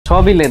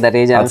সবই লেদার।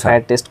 এই যে আমি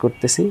ফায়ার টেস্ট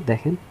করতেছি,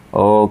 দেখেন।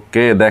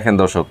 ওকে, দেখেন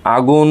দর্শক,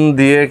 আগুন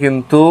দিয়ে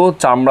কিন্তু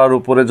চামড়ার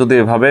উপরে যদি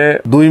এভাবে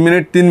 2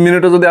 মিনিট 3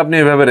 মিনিটও যদি আপনি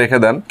এভাবে রেখে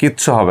দেন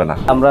কিচ্ছু হবে না।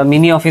 আমরা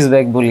মিনি অফিস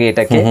ব্যাগ বলি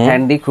এটাকে,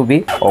 হ্যান্ডি খুবই।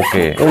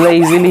 ওকে, এগুলো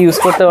ইজিলি ইউজ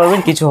করতে পারবেন,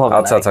 কিছু হবে না।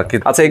 আচ্ছা আচ্ছা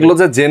আচ্ছা, এগুলো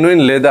যে জেনুইন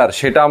লেদার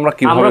সেটা আমরা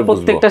কিভাবে বুঝবো? আমরা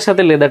প্রত্যেকটার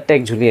সাথে লেদার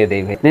ট্যাগ ঝুলিয়ে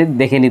দেই ভাই,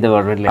 দেখে নিতে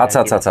পারবেন। আচ্ছা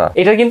আচ্ছা আচ্ছা,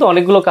 এটা কিন্তু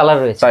অনেকগুলো কালার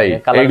রয়েছে। তাই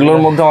এগুলোর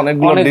মধ্যে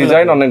অনেকগুলো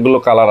ডিজাইন, অনেকগুলো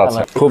কালার আছে।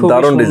 খুব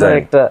দারুণ ডিজাইন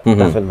একটা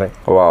রাফেল ভাই।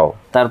 ওয়াও।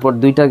 তারপর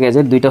দুইটা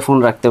গ্যাজেট, দুইটা ফোন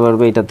রাখতে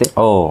পারবে এটাতে।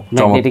 ও,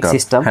 ম্যাগনেটিক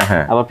সিস্টেম।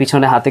 আবার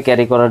পিছনে হাতে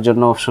ক্যারি করার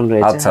জন্য অপশন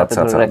রয়েছে। আচ্ছা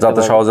আচ্ছা,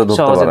 যাতে সহজে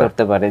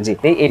ধরতে পারে। জি,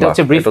 এটা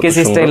হচ্ছে ব্রিফকেস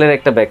স্টাইলের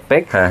একটা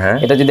ব্যাকপ্যাক।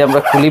 এটা যদি আমরা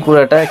খুলি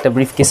পুরোটা একটা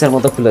ব্রিফকেসের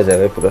মতো খুলে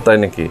যাবে পুরো। তাই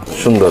নাকি?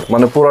 সুন্দর,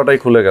 মানে পুরোটাই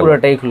খুলে গেল।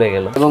 পুরোটাই খুলে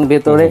গেল। এবং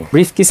ভেতরে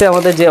ব্রিফকেসে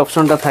আমাদের যে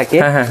অপশনটা থাকে,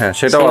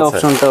 সেটাও আছে,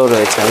 অপশনটাও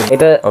রয়েছে।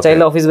 এটা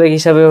চাইলে অফিস ব্যাগ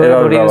হিসেবে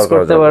ইউজ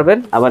করতে পারবেন,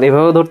 আবার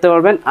এভাবেও ধরতে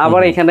পারবেন।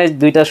 আবার এখানে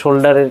দুইটা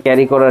শোল্ডারের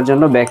ক্যারি করার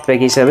জন্য ব্যাকপ্যাক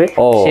হিসেবে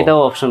সেটাও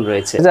অপশন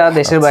রয়েছে। যারা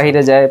দেশের বাইরে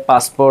যায়,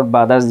 পাসপোর্ট বা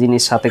আদার্স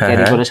জিনিস সাথে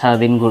ক্যারি করে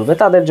সারাদিন ঘুরবে,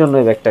 তাদের জন্য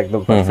এই ব্যাগটা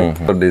একদম পারফেক্ট।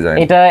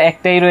 এটা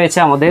একটাই রয়েছে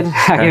আমাদের,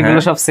 আগেগুলো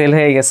সব সেল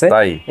হয়ে গেছে।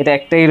 এটা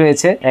একটাই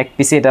রয়েছে, এক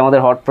পিসি। এটা আমাদের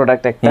হট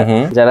প্রোডাক্ট একটা।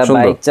 যারা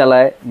বাইক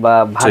চালায় বা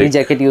ভারী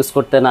জ্যাকেট ইউজ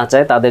করতে না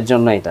চায় তাদের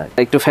জন্য, এটা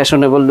একটু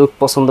ফ্যাশনেবল লুক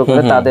পছন্দ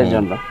করে তাদের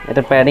জন্য।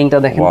 এটা প্যাডিংটা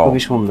দেখেন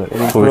খুবই সুন্দর,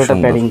 এবং পুরোটা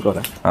প্যাডিং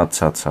করা।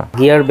 আচ্ছা আচ্ছা,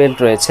 গিয়ার বেল্ট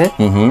রয়েছে।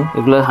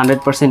 এগুলো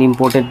 100%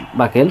 imported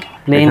buckle,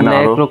 plane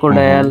black,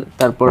 crocodile,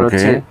 তারপর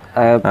হচ্ছে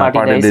পার্টি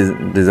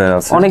ডিজাইন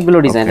আছে, অনেকগুলো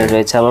ডিজাইনের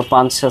রয়েছে, আবার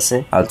পাঁচ আছে।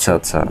 আচ্ছা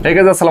আচ্ছা, ঠিক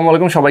আছে। আসসালামু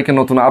আলাইকুম সবাইকে,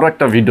 নতুন আরো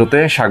একটা ভিডিওতে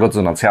স্বাগত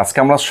জানাচ্ছি। আজকে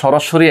আমরা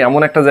সরাসরি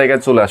এমন একটা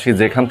জায়গায় চলে আসি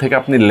যেখান থেকে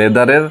আপনি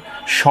লেদারের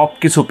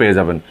সবকিছু পেয়ে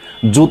যাবেন,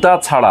 জুতা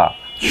ছাড়া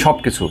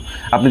সবকিছু।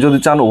 আপনি যদি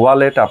চান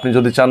ওয়ালেট, আপনি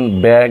যদি চান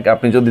ব্যাগ,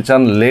 আপনি যদি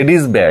চান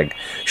লেডিস ব্যাগ,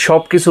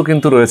 সবকিছু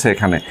কিন্তু রয়েছে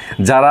এখানে।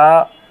 যারা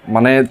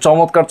মানে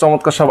চমৎকার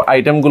চমৎকার সব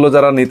আইটেমগুলো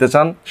যারা নিতে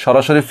চান,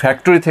 সরাসরি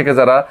ফ্যাক্টরি থেকে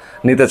যারা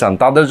নিতে চান,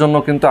 তাদের জন্য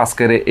কিন্তু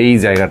আজকের এই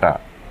জায়গাটা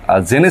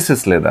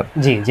জেনেসিস লেদার।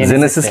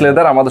 জেনেসিস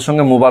লেদার, আমাদের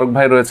সঙ্গে মুবারক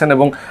ভাই রয়েছেন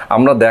এবং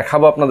আমরা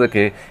দেখাবো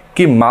আপনাদেরকে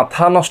কি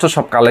মাথা নষ্ট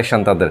সব কালেকশন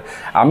তাদের।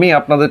 আমি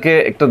আপনাদেরকে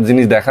একটা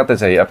জিনিস দেখাতে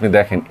চাই, আপনি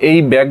দেখেন এই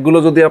ব্যাগগুলো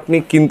যদি আপনি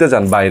কিনতে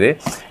চান বাইরে,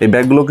 এই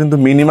ব্যাগগুলো কিন্তু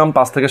মিনিমাম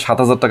 5 থেকে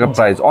 7,000 টাকা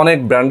প্রাইস। অনেক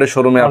ব্র্যান্ডের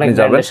শোরুমে আপনি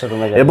যাবেন,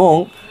 এবং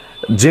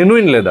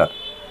জেনুইন লেদার।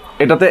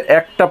 এটাতে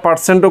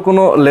 1%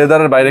 কোনো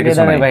লেদারের বাইরে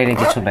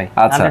কিছু নাই।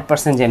 আচ্ছা,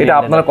 এটা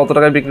আপনারা কত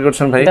টাকায় বিক্রি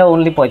করছেন ভাই? এটা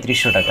অনলি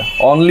 3500 টাকা।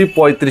 অনলি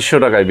 3500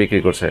 টাকায় বিক্রি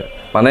করছে,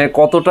 মানে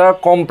কতটা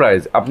কম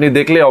প্রাইস আপনি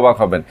দেখলে অবাক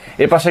হবেন।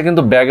 এ পাশে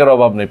কিন্তু ব্যাগের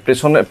অভাব নেই,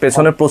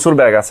 পেছনে প্রচুর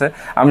ব্যাগ আছে।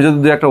 আমি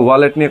যদি একটা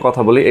ওয়ালেট নিয়ে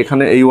কথা বলি,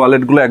 এখানে এই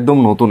ওয়ালেটগুলো একদম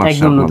নতুন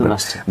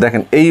আসছে।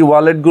 দেখেন এই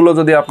ওয়ালেটগুলো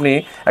যদি আপনি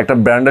একটা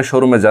ব্র্যান্ডের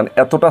শোরুমে যান,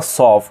 এতটা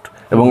সফট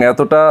এবং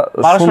এতটা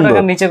সুন্দর,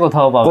 নিচে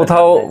কোথাও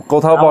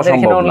পাওয়া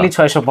সম্ভব না। অনলি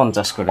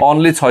 650 করে,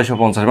 অনলি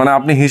 650, মানে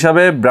আপনি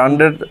হিসাবে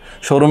ব্র্যান্ডেড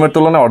শোরুমের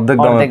তুলনায় অর্ধেক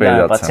দামে পেয়ে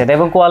যাচ্ছেন,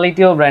 এবং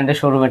কোয়ালিটিও ব্র্যান্ডেড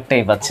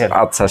শোরুমেরটাই পাচ্ছেন।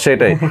 আচ্ছা,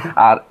 সেটাই।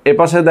 আর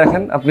এপাশে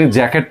দেখেন আপনি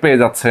জ্যাকেট পেয়ে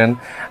যাচ্ছেন।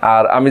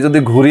 আর আমি যদি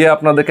ঘুরিয়ে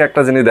আপনাদেরকে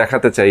একটা জিনিস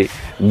দেখাতে চাই,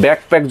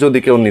 ব্যাকপ্যাক যদি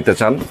কেউ নিতে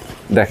চান,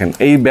 দেখেন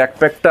এই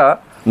ব্যাকপ্যাকটা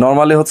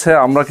নর্মালি হচ্ছে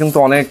আমরা কিন্তু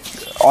অনেক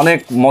অনেক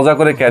মজা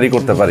করে ক্যারি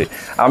করতে পারি।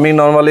 আমি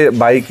নর্মালি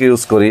বাইক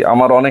ইউজ করি,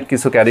 আমার অনেক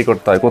কিছু ক্যারি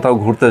করতে হয়, কোথাও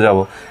ঘুরতে যাব,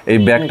 এই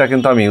ব্যাগটা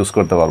কিন্তু আমি ইউজ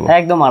করতে পারবো,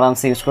 একদম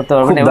আরামসে ইউজ করতে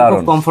পারবেন, এবং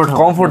খুব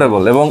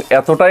কমফোর্টেবল এবং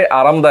এতটাই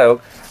আরামদায়ক।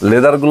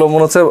 লেদারগুলো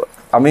মনে হচ্ছে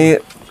আমি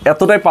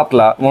এতটাই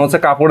পাতলা, মনে হচ্ছে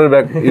কাপড়ের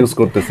ব্যাগ ইউজ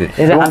করতেছি,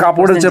 এবং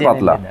কাপড়ের চেয়ে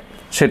পাতলা,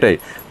 সেটাই।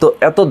 তো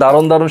এত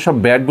দারুণ দারুণ সব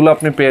ব্যাগগুলো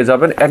আপনি পেয়ে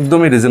যাবেন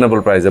একদমই রিজনেবল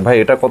প্রাইসে। ভাই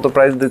এটা কত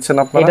প্রাইস দিচ্ছেন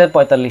আপনারা? এটা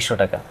 4500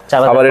 টাকা।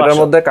 আবার এটার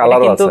মধ্যে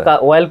কালারও আছে, কিন্তু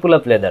অয়েল পুল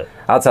আপ লেদার।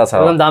 আচ্ছা আচ্ছা,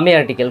 এবং দামি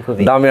আর্টিকেল,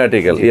 খুবই দামি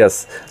আর্টিকেল। ইয়েস।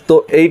 তো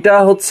এইটা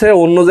হচ্ছে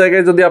অন্য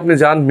জায়গায় যদি আপনি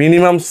যান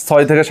মিনিমাম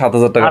 6 থেকে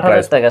 7,000 টাকা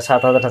প্রাইস,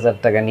 7,000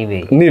 টাকা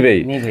নিবেই।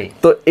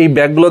 তো এই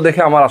ব্যাগগুলো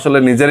দেখে আমার আসলে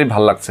নিজেরই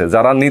ভালো লাগছে।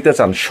 যারা নিতে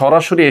চান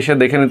সরাসরি এসে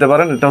দেখে নিতে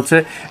পারেন। এটা হচ্ছে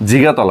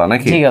জিগাতলা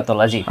নাকি?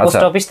 জিগাতলা, জি।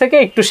 পোস্ট অফিস থেকে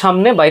একটু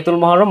সামনে বাইতুল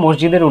মুহাররম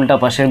মসজিদের উল্টা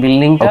পাশের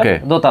বিল্ডিংটা,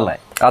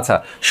 দোতলায়। আচ্ছা,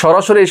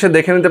 সরাসরি এসে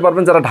দেখে নিতে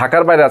পারবেন। যারা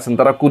ঢাকার বাইরে আছেন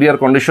তারা কুরিয়ার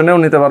কন্ডিশনেও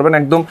নিতে পারবেন।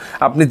 একদম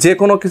আপনি যে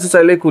কোনো কিছু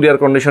চাইলে কুরিয়ার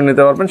কন্ডিশন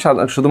নিতে পারবেন,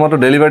 শুধুমাত্র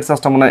ডেলিভারি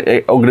চার্জটা মানে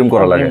অগ্রিম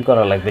করা লাগবে।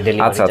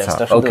 আচ্ছা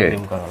আচ্ছা,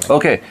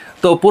 ওকে।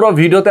 তো পুরো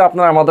ভিডিওতে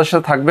আপনারা আমাদের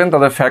সাথে থাকবেন।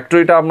 তাদের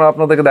ফ্যাক্টরিটা আমরা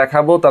আপনাদেরকে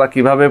দেখাবো, তারা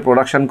কিভাবে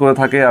প্রোডাকশন করে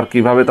থাকে আর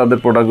কিভাবে তাদের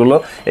প্রোডাক্টগুলো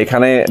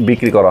এখানে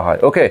বিক্রি করা হয়।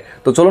 ওকে,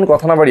 তো চলুন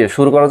কথা না বাড়িয়ে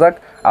শুরু করা যাক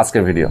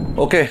আজকের ভিডিও।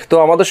 ওকে, তো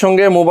আমাদের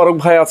সঙ্গে মুবারক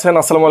ভাই আছেন।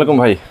 আসসালামু আলাইকুম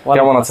ভাই,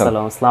 কেমন আছেন?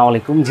 আসসালামু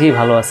আলাইকুম। জি,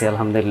 ভালো আছি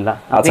আলহামদুলিল্লাহ।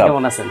 আপনি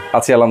কেমন আছেন?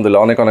 আছি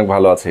আলহামদুলিল্লাহ, অনেক অনেক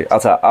ভালো আছি।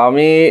 আচ্ছা,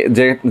 আমি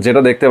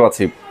যেটা দেখতে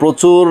পাচ্ছি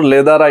প্রচুর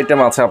লেদার আইটেম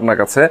আছে আপনার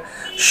কাছে।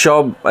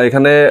 সব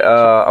এখানে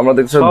আমরা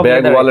দেখছি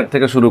ব্যাগ, ওয়ালেট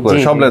থেকে শুরু করে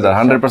সব লেদার,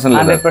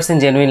 100%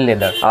 জেনুইন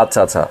লেদার। আচ্ছা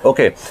আচ্ছা,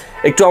 ওকে।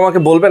 একটু আমাকে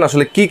বলবেন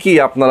আসলে কি কি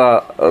আপনারা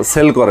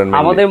সেল করেন?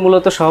 আমাদের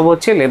মূলত সব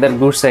হচ্ছে লেদার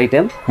গুডস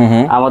আইটেম।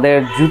 আমাদের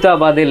জুতা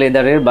বাদে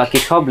লেদারের বাকি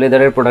সব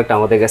লেদারের প্রোডাক্ট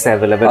আমাদের কাছে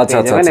अवेलेबल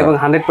পেয়ে যাবেন, এবং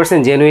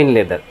 100% জেনুইন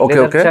লেদার।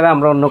 ছাড়া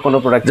আমরা অন্য কোনো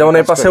প্রোডাক্ট, যেমন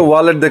এই পাশে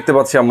ওয়ালেট দেখতে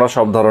পাচ্ছি আমরা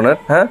সব ধরনের,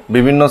 হ্যাঁ,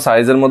 বিভিন্ন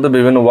সাইজের মধ্যে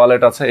বিভিন্ন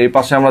ওয়ালেট আছে। এই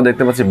পাশে আমরা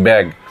দেখতে পাচ্ছি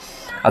ব্যাগ।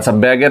 আচ্ছা,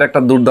 ব্যাগের একটা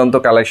দুর্দান্ত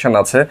কালেকশন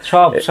আছে।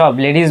 সব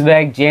ladies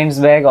bag, gents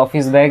bag,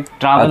 office bag,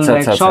 travel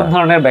bag, সব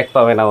ধরনের ব্যাগ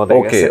পাবেন আমাদের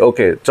কাছে। ওকে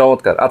ওকে,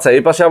 চমৎকার। আচ্ছা,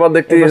 এই পাশে আবার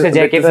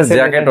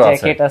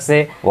জ্যাকেট আছে।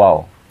 ওয়াও,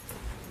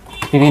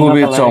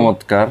 খুবই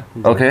চমৎকার।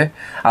 ওকে,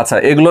 আচ্ছা,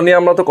 এগুলো নিয়ে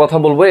আমরা তো কথা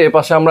বলবো। এই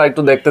পাশে আমরা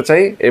একটু দেখতে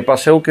চাই, এই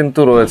পাশেও কিন্তু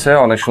রয়েছে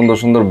অনেক সুন্দর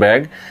সুন্দর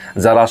ব্যাগ।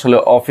 যারা আসলে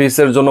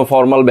অফিসের জন্য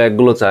ফর্মাল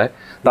ব্যাগগুলো চায়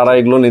তারা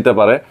এগুলো নিতে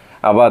পারে।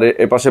 আবার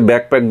এ পাশে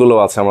ব্যাকপ্যাক গুলো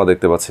আছে আমরা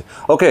দেখতে পাচ্ছি।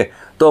 ওকে,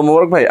 তো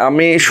মোবারক ভাই,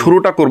 আমি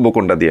শুরুটা করব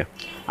কোনটা দিয়ে?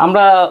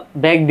 আমরা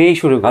ব্যাগ দিয়ে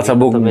শুরু করি। আচ্ছা,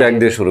 ব্যাগ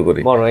দিয়ে শুরু করি।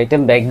 বড়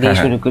আইটেম ব্যাগ দিয়ে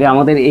শুরু করি।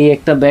 আমাদের এই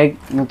একটা ব্যাগ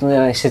নতুন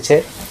এসেছে।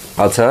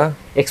 আচ্ছা,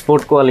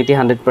 এক্সপোর্ট কোয়ালিটি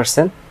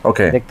 100%।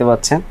 ওকে, দেখতে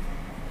পাচ্ছেন,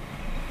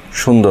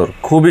 সুন্দর,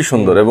 খুবই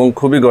সুন্দর এবং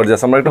খুবই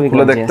গর্জিয়াস। আমরা একটু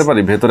খুলে দেখতে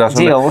পারি ভেতরে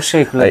আসলে? জি,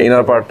 অবশ্যই খুলে।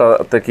 ইনার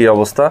পার্টটাতে কি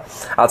অবস্থা?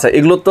 আচ্ছা,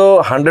 এগুলো তো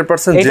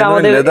 100%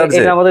 জেনুইন লেদার।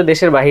 এটা আমাদের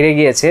দেশের বাইরে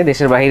গিয়েছে,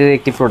 দেশের বাইরের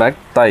একটি প্রোডাক্ট,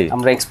 তাই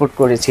আমরা এক্সপোর্ট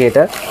করেছি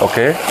এটা।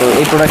 ওকে, তো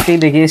এই প্রোডাক্টই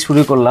দেখিয়ে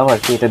শুরু করলাম আর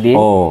কি এটা দিয়ে।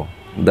 ও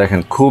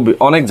দেখেন, খুব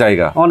অনেক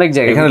জায়গা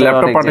এখানে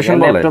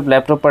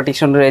ল্যাপটপ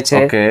পার্টিশন রয়েছে,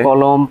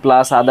 কলম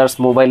প্লাস আদার্স,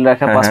 মোবাইল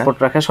রাখা, পাসপোর্ট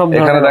রাখা, সব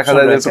ধরনের। এখানে দেখা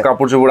যায় যে একটু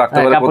কাপড় চোপড় রাখতে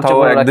পারে, কোথাও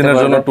একদিনের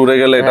জন্য ট্যুরে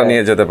গেলে এটা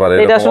নিয়ে যেতে পারে।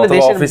 এটা আসলে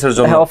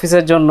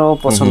অফিসের জন্য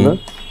পছন্দ।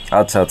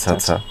 আচ্ছা আচ্ছা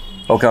আচ্ছা,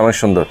 ওকে, অনেক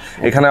সুন্দর।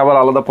 এখানে আবার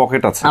আলাদা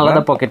পকেট আছে,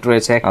 আলাদা পকেট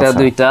রয়েছে, একটা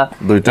দুইটা,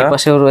 এই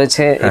পাশেও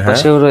রয়েছে, এই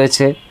পাশেও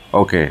রয়েছে।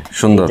 ওকে,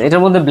 সুন্দর।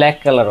 এটার মধ্যে ব্ল্যাক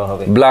কালারও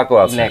হবে। ব্ল্যাকও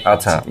আছে।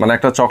 আচ্ছা, মানে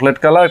একটা চকলেট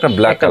কালার, একটা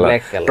ব্ল্যাক কালার।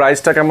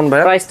 প্রাইসটা কেমন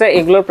ভাই? প্রাইসটা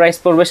এগুলোর প্রাইস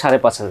পড়বে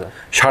 5,500।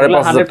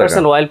 5,500 টাকা।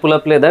 100% oil pull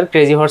up leather,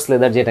 crazy horse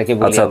leather যেটাকে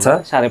বলি। আচ্ছা,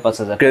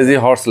 5,500। Crazy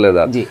horse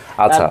leather. জি।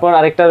 আচ্ছা, তারপর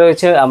আরেকটা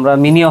রয়েছে, আমরা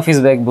মিনি অফিস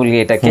ব্যাগ বলি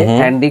এটাকে,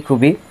 হ্যান্ডি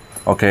খুবই।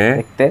 ওকে,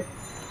 দেখতে।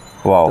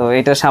 ওয়াও। তো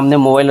এটার সামনে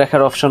মোবাইল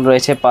রাখার অপশন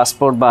রয়েছে,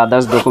 পাসপোর্ট বা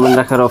আদার্স ডকুমেন্ট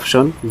রাখার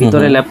অপশন,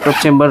 ভিতরে ল্যাপটপ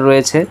চেম্বার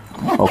রয়েছে।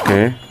 ওকে,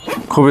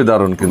 খুবই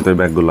দারুণ কিন্তু এই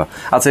ব্যাগগুলো।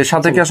 আচ্ছা, এর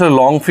সাথে কি আসলে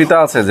লং ফিতা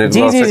আছে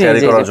যেগুলো আছে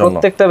ক্যারি করার জন্য?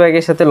 প্রত্যেকটা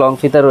ব্যাগের সাথে লং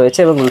ফিতা রয়েছে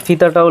এবং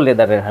ফিতাটাও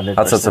লেদারের।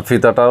 আচ্ছা আচ্ছা,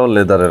 ফিতাটাও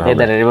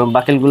লেদারের এবং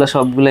বাকেলগুলো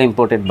সবগুলো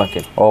ইম্পোর্টেড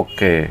বাকেল।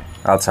 ওকে,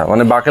 আচ্ছা,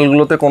 মানে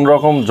বাকেলগুলোতে কোন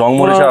রকম জং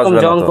মরিচা আসবে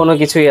না? জং কোনো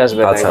কিছুই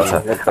আসবে না। আচ্ছা আচ্ছা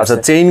আচ্ছা,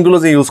 চেইনগুলো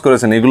যে ইউজ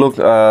করেছেন এগুলো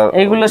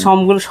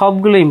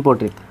সবগুলো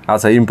ইম্পোর্টেড।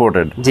 আচ্ছা,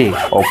 ইম্পোর্টেড। জি,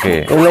 ওকে,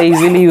 এগুলো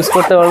ইজিলি ইউজ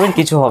করতে পারবেন,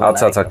 কিছু হবে না।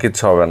 আচ্ছা আচ্ছা,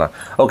 কিছু হবে না।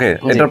 ওকে,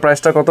 এটার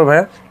প্রাইসটা কত ভাই?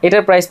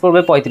 এটার প্রাইস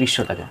পড়বে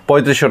 3,500 টাকা।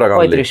 3,500 টাকা।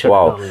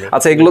 ওয়াও।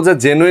 আচ্ছা, এগুলো যে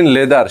জেনুইন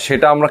লেদার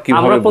সেটা আমরা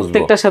কিভাবে বুঝবো? আমরা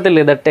প্রত্যেকটার সাথে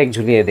লেদার ট্যাগ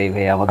ঝুলিয়ে দেই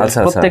ভাই। আমাদের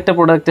প্রত্যেকটা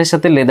প্রোডাক্টের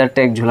সাথে লেদার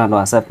ট্যাগ ঝুলানো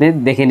আছে, আপনি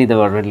দেখে নিতে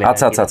পারবেন।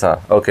 আচ্ছা আচ্ছা আচ্ছা,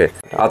 ওকে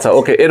আচ্ছা,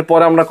 ওকে,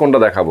 এরপরে আমরা কোনটা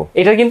দেখাবো?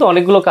 এটা কিন্তু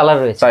অনেকগুলো কালার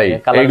রয়েছে, তাই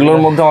এগুলোর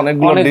মধ্যে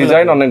অনেকগুলো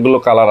ডিজাইন, অনেকগুলো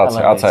কালার আছে।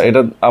 আচ্ছা,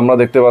 এটা আমরা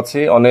দেখতে পাচ্ছি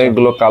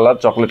অনেকগুলো colour,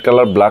 chocolate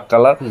colour, black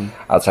colour.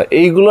 আচ্ছা,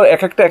 এইগুলো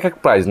এক একটা এক এক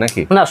প্রাইস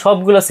নাকি? না,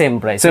 সবগুলো সেম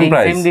প্রাইস,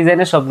 সেম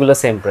ডিজাইনের, সবগুলো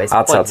সেম প্রাইস।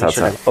 আচ্ছা আচ্ছা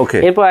আচ্ছা, ওকে।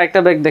 এরপর একটা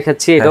ব্যাগ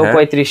দেখাচ্ছি, এটাও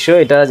 3,500।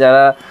 এটা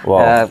যারা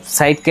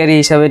সাইড ক্যারি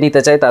হিসাবে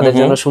নিতে চায় তাদের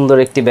জন্য সুন্দর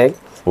একটি ব্যাগ,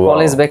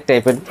 কলেজ ব্যাগ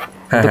টাইপের।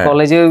 কিন্তু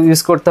কলেজে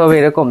ইউজ করতে হবে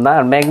এরকম না,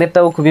 আর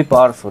ম্যাগনেটটাও খুবই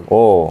পাওয়ারফুল।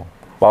 ও,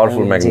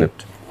 পাওয়ারফুল ম্যাগনেট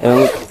এবং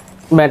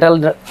মেটাল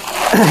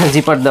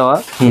জিপার দেওয়া,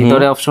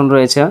 ভিতরে অপশন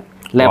রয়েছে,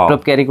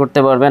 ল্যাপটপ ক্যারি করতে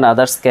পারবেন,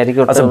 আদার্স ক্যারি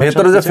করতে পারবেন। আচ্ছা,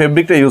 ভেতরে যে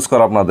ফেব্রিকটা ইউজ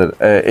করা আপনাদের,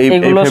 এই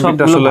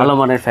ফেব্রিকটা আসলে ভালো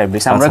মানের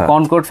ফেব্রিক্স। আমরা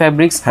কনকর্ড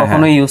ফেব্রিক্স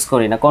কখনো ইউজ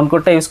করি না।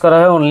 কনকর্ডটা ইউজ করা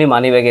হয় অনলি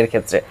মানি ব্যাগের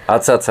ক্ষেত্রে।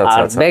 আচ্ছা আচ্ছা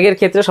আচ্ছা, ব্যাগের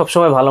ক্ষেত্রে সব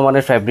সময় ভালো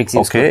মানের ফেব্রিক্স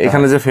ইউজ করা হয়। ওকে,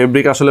 এখানে যে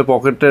ফেব্রিক আসলে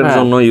পকেটের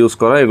জন্য ইউজ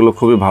করা, এগুলো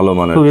খুবই ভালো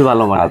মানের, খুবই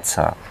ভালো মানের।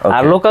 আচ্ছা,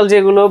 আর লোকাল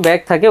যেগুলো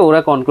ব্যাগ থাকে ওরা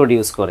কনকর্ড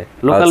ইউজ করে,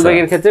 লোকাল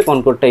ব্যাগের ক্ষেত্রে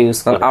কনকর্ডটা ইউজ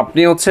করে।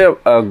 আপনি হচ্ছে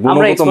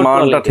গুণগত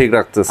মানটা ঠিক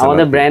রাখতেছেন।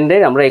 আমাদের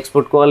ব্র্যান্ডের আমরা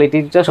এক্সপোর্ট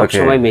কোয়ালিটিটা সব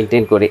সময়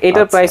মেইনটেইন করি।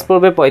 এটার প্রাইস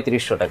পড়বে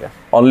 3,500 টাকা।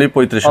 অনলি 3,500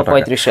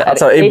 টাকা।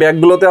 আচ্ছা, এই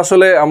ব্যাগগুলোতে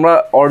আসলে আমরা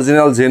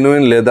অরিজিনাল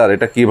জেনুইন লেদার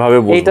এটা কিভাবে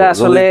বুঝবো? এটা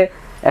আসলে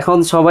এখন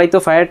সবাই তো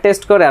ফায়ার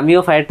টেস্ট করে,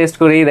 আমিও ফায়ার টেস্ট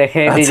করেই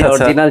দেখাই দিই যে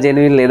অরিজিনাল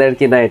জেনুইন লেদার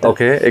কিনা এটা।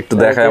 ওকে, একটু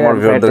দেখাই আমার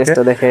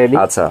ভিউয়ারদেরকে।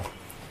 আচ্ছা,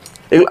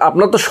 এগুলো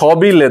আপনার তো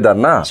সবই লেদার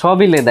না?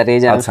 সবই লেদার। এই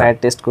যে আমি ফায়ার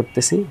টেস্ট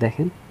করতেছি,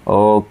 দেখেন।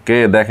 ওকে,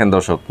 দেখেন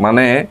দর্শক,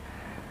 মানে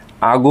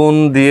আগুন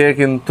দিয়ে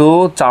কিন্তু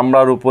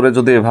চামড়ার উপরে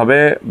যদি এভাবে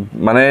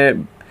মানে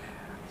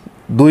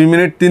 2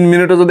 মিনিট 3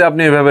 মিনিটও যদি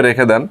আপনি এভাবে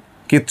রেখে দেন,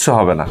 কিচ্ছু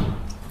হবে না।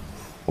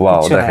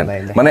 ওয়াও, দেখেন,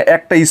 মানে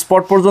একটা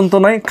স্পট পর্যন্ত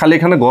নাই, খালি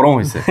এখানে গরম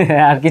হয়েছে,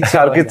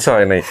 আর কিচ্ছু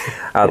হয় নাই।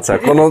 আচ্ছা,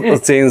 কোনো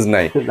চেঞ্জ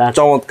নাই।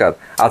 চমৎকার।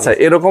 আচ্ছা,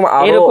 এরকম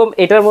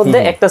এটার মধ্যে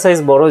একটা সাইজ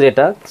বড়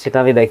যেটা, সেটা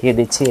আমি দেখিয়ে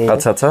দিচ্ছি।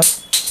 আচ্ছা আচ্ছা,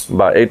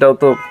 বা এটাও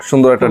তো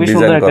সুন্দর একটা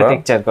ডিজাইন করা,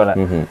 টেক্সচার করা।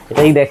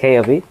 এটাই দেখাই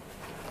আমি।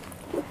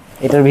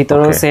 এটার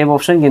ভিতরেও সেম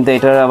অপশন, কিন্তু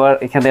এটার আবার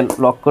এখানে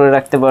লক করে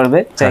রাখতে পারবে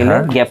চাইলে,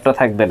 গ্যাপটা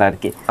থাকবে না আর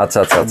কি। আচ্ছা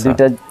আচ্ছা,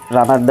 দুইটা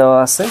রানার দেওয়া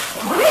আছে,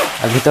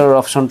 আর ভিতরের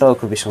অপশনটাও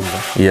খুবই সুন্দর।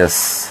 ইয়েস,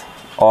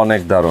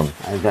 অনেক দারুণ।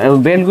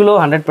 বেল্টগুলো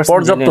 100%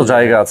 পর্যাপ্ত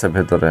জায়গা আছে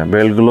ভেতরে,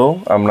 বেল্টগুলো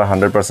আমরা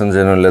 100%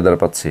 জেনুইন লেদার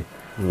পাচ্ছি।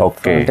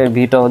 ওকে, এটার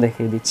ভিটাও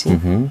দেখিয়ে দিচ্ছি।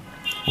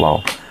 ওয়াও,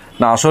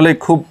 না আসলে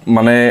খুব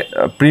মানে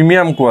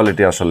প্রিমিয়াম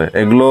কোয়ালিটি। আসলে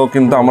এগুলো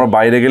কিন্তু আমরা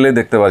বাইরে গেলে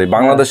দেখতে পারি,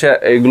 বাংলাদেশে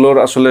এগুলোর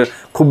আসলে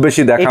খুব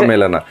বেশি দেখা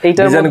মেলে না।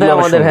 এইটার মধ্যে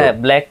আমাদের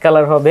ব্ল্যাক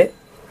কালার হবে।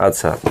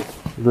 আচ্ছা,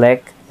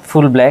 ব্ল্যাক,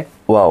 ফুল ব্ল্যাক।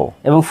 ওয়াও,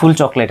 এবং ফুল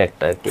চকলেট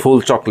একটা আর কি, ফুল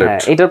চকলেট।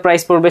 এটার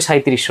প্রাইস পড়বে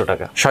 3700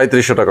 টাকা।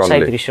 3700 টাকা অনলি,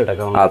 3700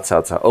 টাকা। আচ্ছা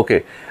আচ্ছা, ওকে।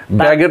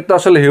 ব্যাগের তো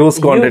আসলে হিউজ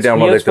কোয়ান্টিটি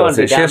আমরা দেখতে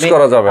পাচ্ছি, শেষ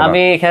করা যাবে না।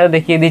 আমি এখানে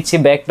দেখিয়ে দিচ্ছি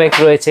ব্যাকপ্যাক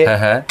রয়েছে।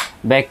 হ্যাঁ হ্যাঁ,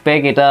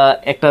 ব্যাকপ্যাক, এটা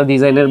একটা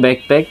ডিজাইনের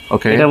ব্যাকপ্যাক,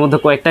 এটার মধ্যে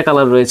কয়েকটা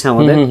কালার রয়েছে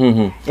আমাদের।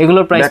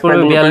 এগুলোর প্রাইস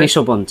পড়বে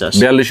 4250।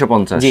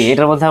 4250, জি।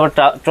 এটার মধ্যে আবার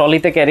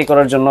ট্রলিতে ক্যারি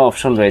করার জন্য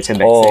অপশন রয়েছে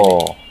ব্যাক সাইডে।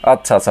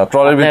 আচ্ছা আচ্ছা,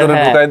 ট্রলির ভিতরে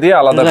ঢুকাই দিয়ে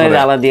আলাদা করে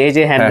আলাদা, এই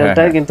যে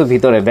হ্যান্ডেলটা কিন্তু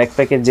ভিতরে,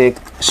 ব্যাকপ্যাকের যে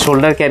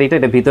শোল্ডার ক্যারিটা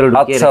এটা ভিতরে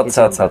ঢুকিয়ে আচ্ছা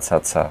আচ্ছা আচ্ছা আচ্ছা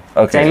আচ্ছা,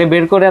 ওকে। চাইলে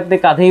বের করে আপনি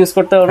কাঁধে ইউজ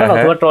করতে পারবেন,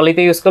 অথবা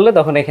ট্রলিতে ইউজ করলে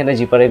তখন এখানে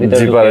জিপারের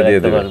ভিতরে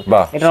দিয়ে দিবেন।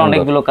 বাহ, এটা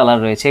অনেকগুলো কালার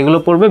রয়েছে, এগুলো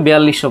পড়বে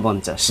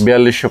 4250।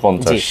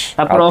 4250।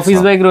 তারপর অফিস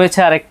ব্যাগ রয়েছে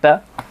আরেকটা,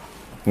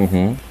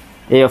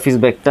 এই অফিস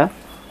ব্যাগটা,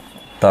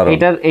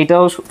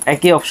 এইটাও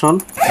একই অপশন,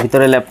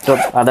 ভিতরে ল্যাপটপ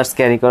আদার্স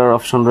ক্যারি করার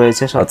অপশন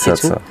রয়েছে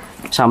সবকিছু।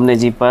 সামনে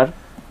জিপার,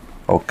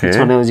 ওকে,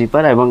 পিছনেও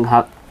জিপার, এবং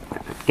হাত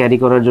ক্যারি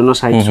করার জন্য,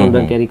 সাইড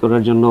শোল্ডার ক্যারি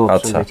করার জন্য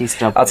অপশন রয়েছে।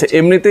 আচ্ছা,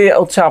 এমনিতেই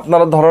হচ্ছে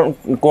আপনারা ধরুন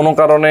কোনো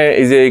কারণে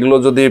এই যে এগুলো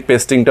যদি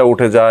পেস্টিংটা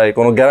উঠে যায়,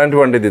 কোনো গ্যারান্টি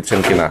ওয়ারেন্টি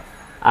দিচ্ছেন কিনা?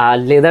 আর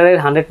লেদারের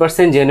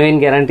 100% জেনুইন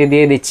গ্যারান্টি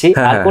দিয়ে দিচ্ছি।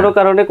 আর কোনো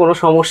কারণে কোনো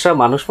সমস্যা,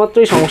 মানুষ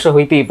মাত্রই সমস্যা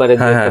হইতেই পারে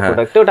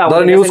প্রোডাক্টে, ওটা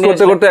আমাদের ইউজ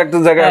করতে করতে একটা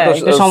জায়গায়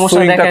একটা সমস্যা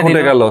দেখা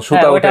দিল,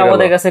 সুতা উঠে গেল,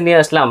 আমাদের কাছে নিয়ে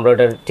আসলে আমরা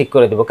ওটা ঠিক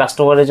করে দেব।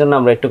 কাস্টমারের জন্য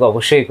আমরা একটু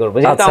অবশ্যই করব,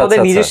 যেহেতু আমাদের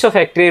নিজস্ব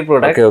ফ্যাক্টরির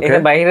প্রোডাক্ট, এটা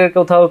বাইরের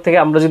কোথাও থেকে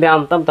আমরা যদি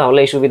আনতাম তাহলে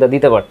এই সুবিধা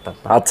দিতে পারতাম।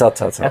 আচ্ছা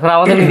আচ্ছা আচ্ছা, এখন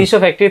আমাদের নিজস্ব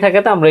ফ্যাক্টরি থাকে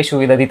তো আমরা এই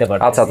সুবিধা দিতে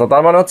পারতাম। আচ্ছা আচ্ছা,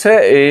 তার মানে হচ্ছে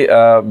এই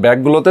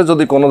ব্যাগগুলোতে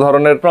যদি কোনো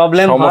ধরনের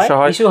প্রবলেম সমস্যা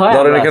হয়,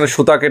 ধরেন এখানে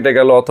সুতা কেটে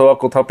গেল অথবা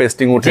কোথাও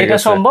পেস্টিং উঠে গেছে, যেটা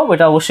সম্ভব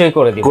এটা অবশ্যই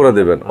করে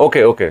দেবেন।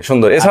 ওকে ওকে,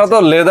 সুন্দর। এছাড়া তো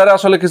লেদারে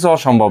আসলে কিছু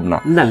অসম্ভব না,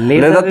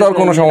 লেদার তো আর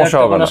কোনো সমস্যা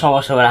হবে না,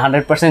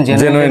 100%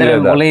 জেনুইন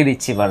লেদার বলেই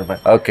দিচ্ছি বারবার।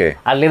 ওকে,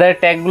 আর লেদারের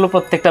ট্যাগ গুলো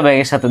প্রত্যেকটা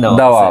ব্যাগের সাথে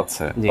দেওয়া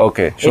আছে।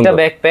 ওকে, এটা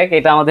ব্যাকপ্যাক,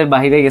 এটা আমাদের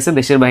বাইরে গেছে,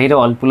 দেশের বাইরে,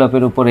 অল পুল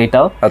আপের উপর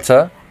এটাও। আচ্ছা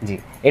জি,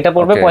 এটা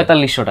পড়বে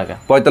 4500 টাকা।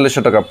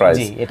 4500 টাকা প্রাইস।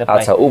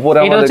 আচ্ছা, উপরে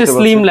এটা হচ্ছে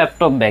স্লিম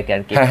ল্যাপটপ ব্যাগ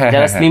আর কি,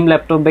 যারা স্লিম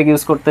ল্যাপটপ ব্যাগ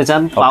ইউজ করতে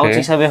চান, পাউচ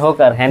হিসাবে হোক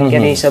আর হ্যান্ড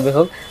ক্যারি হিসাবে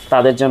হোক,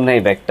 তাদের জন্য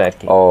এই ব্যাগটা আর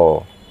কি। ও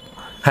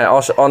হ্যাঁ,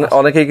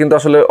 অনেকেই কিন্তু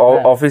আসলে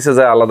অফিসে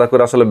যায় আলাদা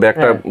করে আসলে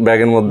ব্যাগটা,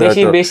 ব্যাগের মধ্যে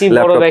বেশি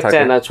বড় ব্যাগ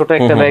চায় না, ছোট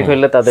একটা ব্যাগ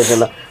হলে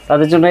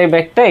তাদের জন্য এই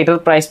ব্যাগটা, এটার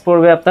প্রাইস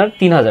পড়বে আপনার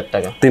 3000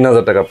 টাকা।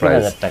 3000 টাকা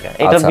প্রাইস। 3000 টাকা।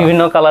 এটার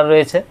বিভিন্ন কালার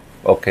রয়েছে।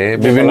 ওকে,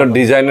 বিভিন্ন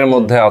ডিজাইনের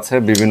মধ্যে আছে,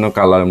 বিভিন্ন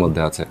কালারের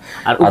মধ্যে আছে।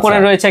 আর উপরে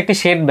রয়েছে একটি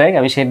শেড ব্যাগ,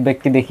 আমি শেড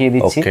ব্যাগটি দেখিয়ে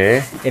দিচ্ছি। ওকে,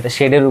 এটা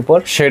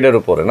শেডের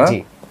উপরে না? জি,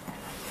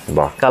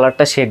 বাহ,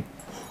 কালারটা শেড।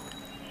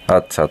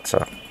 আচ্ছা আচ্ছা,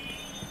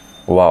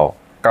 ওয়াও,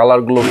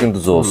 কালারগুলো কিন্তু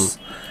জোস।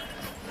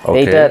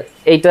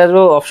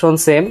 এইটারও অপশন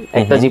সেম,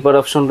 একটা জিপার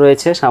অপশন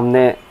রয়েছে,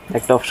 সামনে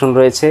একটা অপশন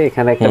রয়েছে,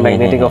 এখানে একটা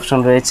ম্যাগনেটিক অপশন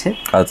রয়েছে,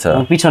 আচ্ছা,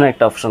 পিছনে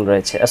একটা অপশন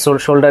রয়েছে, আর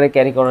শোল্ডারে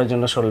ক্যারি করার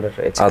জন্য শোল্ডার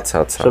রয়েছে। আচ্ছা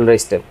আচ্ছা, শোল্ডার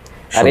স্টেপ।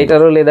 আর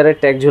এটারও লেদারের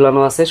ট্যাগ ঝুলানো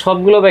আছে।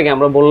 সবগুলো ব্যাগে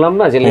আমরা বললাম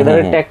না যে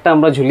লেদারের ট্যাগটা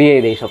আমরা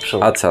ঝুলিয়েই দেই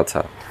সবসময়। আচ্ছা আচ্ছা,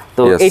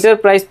 তো এটার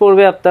প্রাইস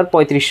পড়বে আপনার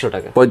 3500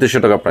 টাকা। 3500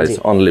 টাকা প্রাইস,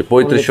 অনলি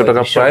 3500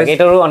 টাকা প্রাইস।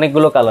 এটারও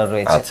অনেকগুলো কালার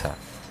রয়েছে। আচ্ছা,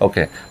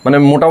 ওকে, মানে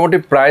মোটামুটি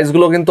প্রাইস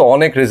গুলো কিন্তু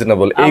অনেক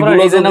রিজনেবল।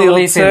 এইগুলো যদি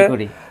হচ্ছে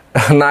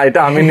না,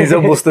 এটা আমি নিজে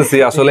বুঝতেছি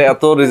আসলে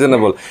এত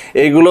রিজনেবল।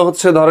 এইগুলো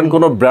হচ্ছে ধরেন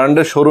কোন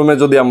ব্র্যান্ডের শোরুমে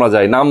যদি আমরা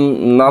যাই,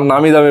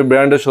 নামি দামি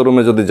ব্র্যান্ডের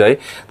শোরুমে যদি যাই,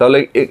 তাহলে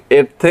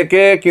এর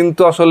থেকে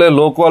কিন্তু আসলে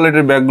লো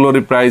কোয়ালিটির ব্যাগগুলোর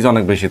প্রাইস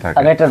অনেক বেশি থাকে।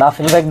 আমি একটা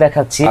রাফেল ব্যাগ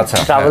দেখাচ্ছি,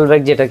 ট্রাভেল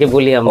ব্যাগ যেটাকে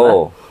বলি আমরা। ও,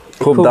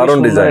 খুব দারুণ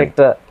ডিজাইন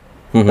একটা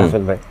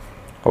রাফেল ব্যাগ।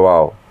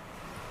 ওয়াও,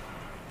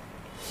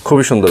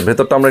 খুবই সুন্দর।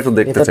 ভেতরটা আমরা একটু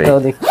দেখতে চাই।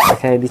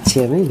 দেখাই দিচ্ছি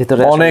আমি।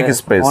 ভেতরে অনেক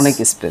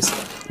স্পেস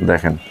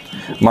দেখেন,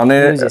 মানে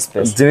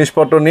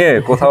জিনিসপত্র নিয়ে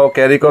কোথাও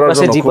ক্যারি করার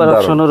জন্য খুব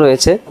দারুণ। অপশনও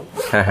রয়েছে।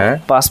 হ্যাঁ হ্যাঁ,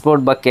 পাসপোর্ট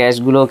বা ক্যাশ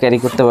গুলো ক্যারি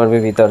করতে পারবে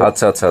ভিতরে।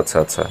 আচ্ছা আচ্ছা আচ্ছা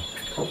আচ্ছা।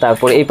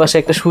 তারপর এই পাশে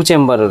একটা শু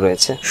চেম্বারও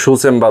রয়েছে। শু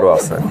চেম্বারও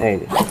আছে, এই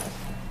যে।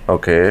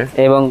 ওকে,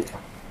 এবং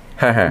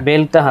হ্যাঁ হ্ঁ,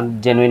 বেল্টটা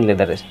জেনুইন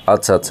লেদারের।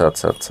 আচ্ছা আচ্ছা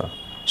আচ্ছা আচ্ছা,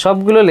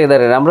 সবগুলো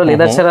লেদারের। আমরা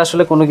লেদার ছাড়া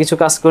আসলে কোনো কিছু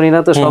কাজ করি না,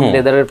 তো সব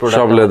লেদারের প্রোডাক্ট।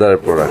 সব লেদারের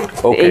প্রোডাক্ট।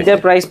 ওকে, এইটার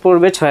প্রাইস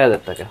পড়বে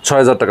 6000 টাকা।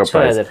 6000 টাকা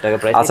প্রাইস। 6000 টাকা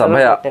প্রাইস। আচ্ছা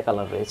ভাইয়া,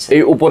 কালার রয়েছে,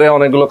 এই উপরে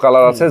অনেকগুলো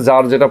কালার আছে,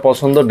 যার যেটা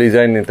পছন্দ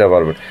ডিজাইন নিতে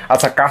পারবেন।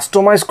 আচ্ছা,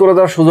 কাস্টমাইজ করে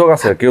দেওয়ার সুযোগ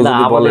আছে? কেউ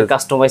যদি বলে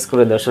কাস্টমাইজ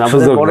করে দেওয়ার,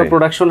 আমাদের বড়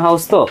প্রোডাকশন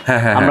হাউস তো,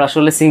 আমরা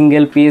আসলে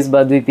সিঙ্গেল পিস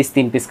বা 2 পিস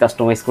 3 পিস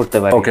কাস্টমাইজ করতে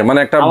পারি। ওকে, মানে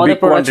একটা আমাদের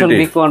প্রোডাকশন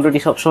বিগ কোয়ান্টিটি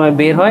সব সময়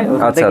বের হয়,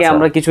 ওখান থেকে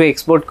আমরা কিছু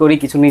এক্সপোর্ট করি,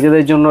 কিছু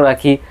নিজেদের জন্য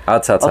রাখি।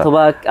 আচ্ছা আচ্ছা,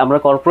 অথবা আমরা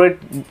কর্পোরেট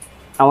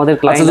আমাদের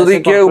ক্লায়েন্ট, যদি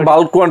কেউ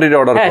বাল্ক কোয়ান্টিটি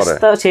অর্ডার করে,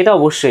 সেটা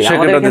অবশ্যই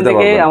আমাদের এখান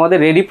থেকে, আমাদের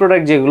রেডি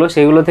প্রোডাক্ট যেগুলো,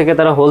 সেগুলো থেকে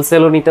তারা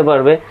হোলসেলও নিতে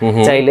পারবে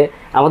চাইলে,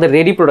 আমাদের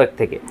রেডি প্রোডাক্ট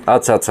থেকে।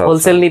 আচ্ছা আচ্ছা,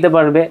 হোলসেল নিতে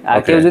পারবে। আর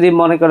কেউ যদি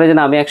মনে করে যে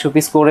আমি 100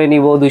 পিস করে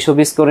নিব, 200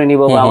 পিস করে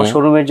নিব, বা আমার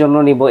শোরুমের জন্য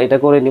নিব, এটা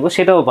করে নিব,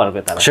 সেটাও পারবে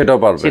তারা।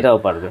 সেটাও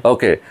পারবে।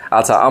 ওকে,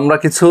 আচ্ছা, আমরা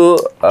কিছু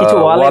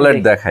ওয়ালেট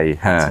দেখাই।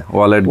 হ্যাঁ,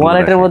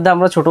 ওয়ালেটের মধ্যে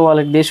আমরা ছোট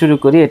ওয়ালেট দিয়ে শুরু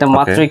করি। এটা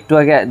মাত্র একটু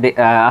আগে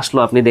আসলো,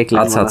 আপনি দেখলেন।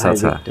 আচ্ছা আচ্ছা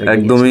আচ্ছা,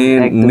 একদমই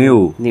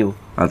নিউ।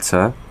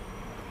 আচ্ছা,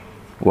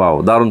 ওয়াও,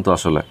 দারুণ তো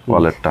আসলে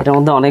ওয়ালেটটা। এটার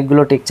মধ্যে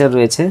অনেকগুলো টেক্সচার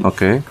রয়েছে।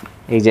 ওকে,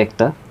 এই যে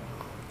একটা,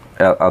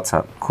 আচ্ছা,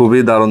 খুবই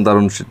দারুণ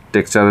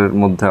টেক্সচারের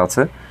মধ্যে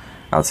আছে।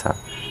 আচ্ছা,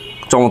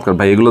 চমৎকার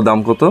ভাই। এগুলোর দাম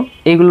কত?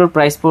 এগুলোর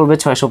প্রাইস পড়বে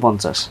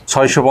 650।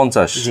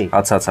 650?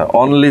 আচ্ছা আচ্ছা,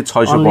 অনলি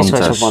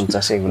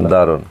 650। এগুলো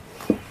দারুণ।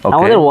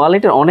 আমাদের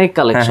ওয়ালেটের অনেক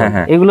কালেকশন,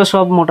 এগুলো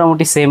সব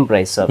মোটামুটি সেম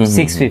প্রাইস, সব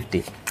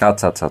 650।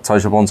 আচ্ছা আচ্ছা,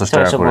 650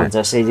 টাকা করে।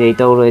 650, এই যে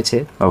এটাও রয়েছে।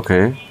 ওকে,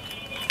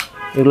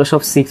 এগুলো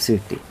সব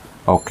 650।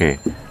 ওকে,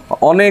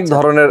 অনেক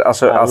ধরনের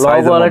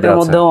সাইজের ওয়ালেটের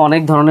মধ্যেও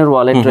অনেক ধরনের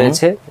ওয়ালেট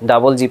রয়েছে,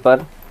 ডাবল জিপার।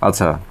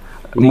 আচ্ছা,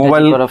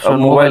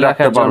 মোবাইল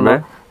রাখতে পারবে,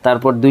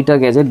 তারপর দুইটা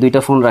গ্যাজেট, দুইটা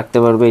ফোন রাখতে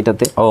পারবে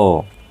এটাতে। ও,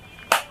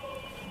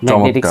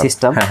 ম্যাগনেটিক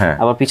সিস্টেম,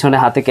 আবার পিছনে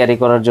হাতে ক্যারি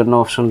করার জন্য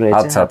অপশন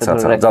রয়েছে। আচ্ছা আচ্ছা,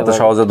 যাতে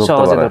সহজে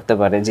ধরতে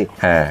পারে। জি,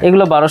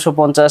 এগুলো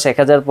 1250,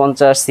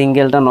 1050,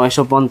 সিঙ্গেলটা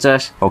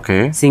 950। ওকে,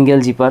 সিঙ্গেল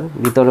জিপার,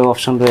 ভিতরে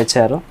অপশন রয়েছে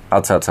আরো।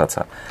 আচ্ছা আচ্ছা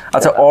আচ্ছা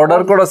আচ্ছা,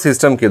 অর্ডার করার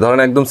সিস্টেম কি? ধরেন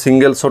একদম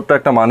সিঙ্গেল ছোট্ট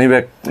একটা মানি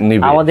ব্যাগ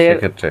নিবে,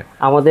 সেক্ষেত্রে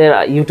আমাদের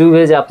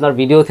ইউটিউবে যে আপনার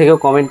ভিডিও থেকেও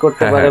কমেন্ট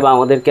করতে পারে, বা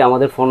আমাদেরকে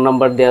আমাদের ফোন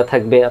নাম্বার দেওয়া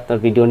থাকবে আপনার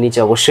ভিডিওর নিচে,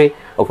 অবশ্যই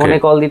ফোনে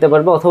কল দিতে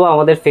পারবে, অথবা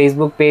আমাদের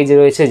ফেসবুক পেজ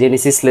রয়েছে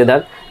জেনেসিস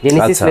লেদার।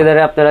 জেনেসিস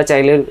লেদারে আপনারা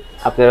চাইলে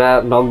আপনারা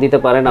নক দিতে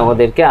পারেন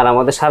আমাদেরকে, আর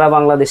আমাদের সারা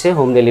বাংলাদেশে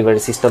হোম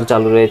ডেলিভারি সিস্টেম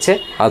চালু রয়েছে।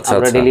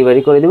 আমরা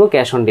ডেলিভারি করে দিব,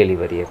 ক্যাশ অন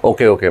ডেলিভারি।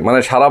 ওকে ওকে, মানে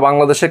সারা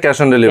বাংলাদেশে ক্যাশ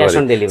অন ডেলিভারি।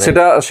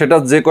 সেটা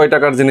যে কয়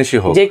টাকার জিনিসই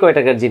হোক, যে কয়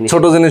টাকার জিনিস,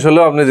 ছোট জিনিস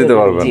হলেও আপনি দিতে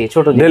পারবেন।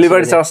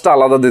 ডেলিভারি চার্জটা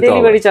আলাদা দিতে হবে।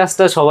 ডেলিভারি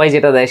চার্জটা সবাই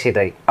যেটা দেয়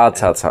সেটাই।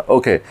 আচ্ছা আচ্ছা,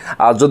 ওকে।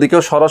 আর যদি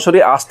কেউ সরাসরি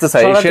আসতে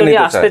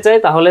চায়,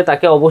 তাহলে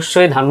তাকে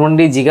অবশ্যই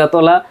ধানমন্ডি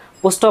জিগাতলা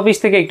পোস্ট অফিস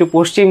থেকে একটু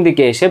পশ্চিম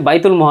দিকে এসে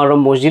বাইতুল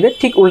মুহাররম মসজিদের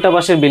ঠিক উল্টা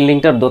পাশের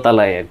বিল্ডিংটার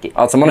দোতলায় আর কি।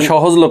 আচ্ছা, মানে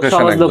সহজ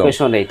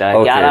লোকেশন এইটা।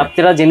 আর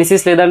আপনারা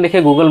জেনেসিস লেদার লিখে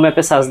গুগল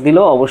ম্যাপে সার্চ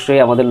দিলেও অবশ্যই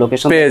আমাদের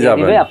লোকেশন পেয়ে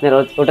যাবে, আপনারা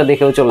ওটা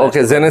দেখেও চলে আসবেন।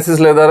 ওকে, জেনেসিস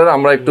লেদারের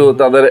আমরা একটু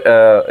তাদের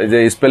এই যে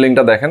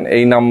স্পেলিংটা দেখেন,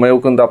 এই নামেও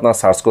কিন্তু আপনারা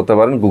সার্চ করতে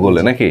পারেন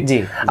গুগলে, নাকি? জি।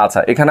 আচ্ছা,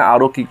 এখানে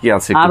আরো কি কি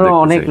আছে? আরো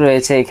অনেক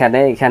রয়েছে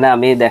এখানে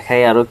আমি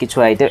দেখাই আরো কিছু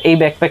আইটেম। এই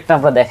ব্যাকপ্যাকটা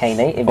আমরা দেখাই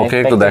নাই, এই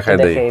ব্যাকপ্যাকটা দেখাই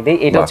দেই।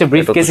 এটা হচ্ছে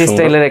ব্রিফকেস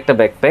স্টাইলের একটা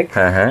ব্যাকপ্যাক।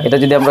 এটা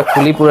যদি আমরা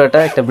খুলি, পুরোটা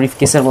একটা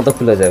ব্রিফকেসের মতো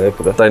খুলে যাবে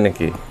পুরো। তাই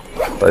নাকি?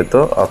 তাই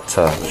তো।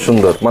 আচ্ছা,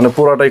 সুন্দর, মানে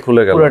পুরোটাই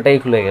খুলে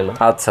গেল।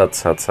 আচ্ছা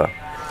আচ্ছা আচ্ছা,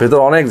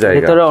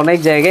 ভিতরে অনেক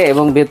জায়গা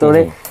এবং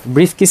ভিতরে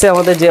ব্রিফকেসে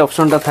আমাদের যে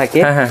অপশনটা থাকে,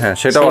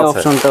 সেটাও আছে,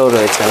 অপশনটাও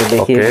রয়েছে। আমি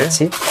দেখিয়ে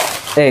দিচ্ছি।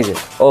 এই যে,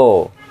 ও,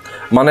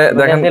 মানে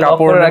দেখেন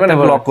কাপড় নেবেন,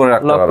 লক করে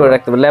রাখতে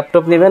পারবেন।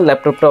 ল্যাপটপ নেবেন,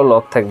 ল্যাপটপটাও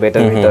লক থাকবে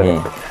এটার ভিতরে।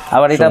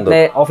 আবার এটা আপনি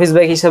অফিস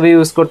ব্যাগ হিসেবে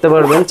ইউজ করতে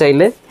পারবেন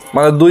চাইলে,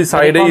 মানে দুই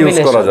সাইডে ইউজ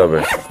করা যাবে।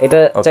 এটা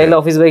চাইলে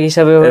অফিস ব্যাগ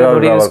হিসেবে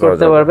ইউজ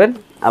করতে পারবেন,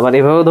 আবার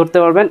এভাবেও ধরতে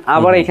পারবেন।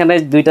 আবার এখানে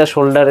দুইটা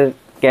শোল্ডারের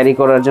ক্যারি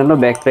করার জন্য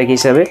ব্যাকপ্যাক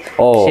হিসেবে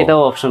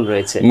সেটাও অপশন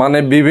রয়েছে। মানে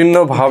বিভিন্ন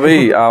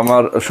ভাবেই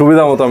আমার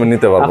সুবিধা মতো আমি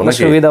নিতে পারবো,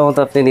 নাকি? সুবিধা মতো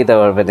আপনি নিতে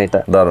পারবেন। এটা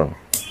দারুণ।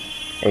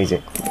 এই যে,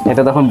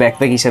 এটা তখন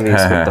ব্যাকপ্যাক হিসেবে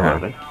ইউজ করতে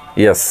পারবেন।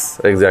 ইয়েস,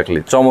 এক্স্যাক্টলি,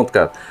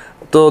 চমৎকার।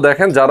 তো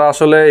দেখেন, যারা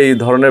আসলে এই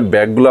ধরনের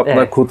ব্যাগগুলো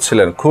আপনারা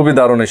খুঁজছিলেন, খুবই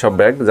দারুণ এইসব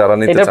ব্যাগ যারা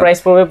নিতে চান। এটা প্রাইস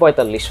পড়বে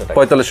 4500 টাকা।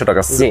 4500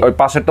 টাকা। ওই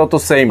পাশেরটাও তো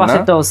সেম না?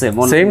 পাশেরটাও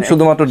সেম,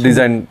 শুধুমাত্র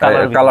ডিজাইন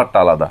কালারটা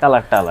আলাদা।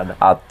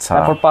 আচ্ছা।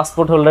 তারপর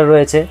পাসপোর্ট হোল্ডার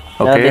রয়েছে,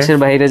 যারা দেশের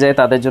বাইরে যায়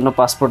তাদের জন্য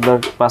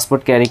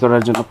পাসপোর্ট ক্যারি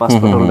করার জন্য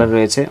পাসপোর্ট হোল্ডার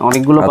রয়েছে।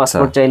 অনেকগুলো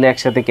পাসপোর্ট চাইলে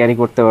একসাথে ক্যারি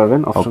করতে পারবেন,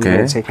 অপশন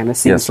রয়েছে এখানে।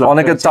 সিম স্লট,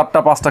 অনেকের 4টা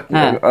 5টা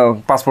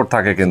পাসপোর্ট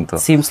থাকে কিন্তু।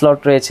 সিম স্লট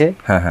রয়েছে,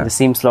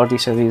 সিম স্লট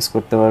হিসেবে ইউজ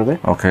করতে পারবে।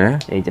 ওকে।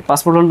 এই যে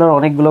পাসপোর্ট হোল্ডার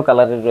অনেকগুলো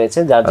কালারের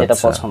রয়েছে, যার যেটা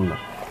পছন্দ।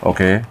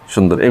 ওকে,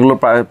 সুন্দর। এগুলো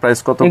প্রাইস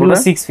কত করে? এগুলো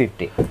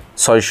 650।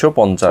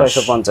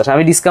 650।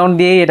 আমি ডিসকাউন্ট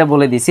দিয়ে এটা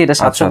বলে দিছি, এটা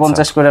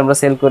 750 করে আমরা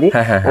সেল করি।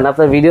 আর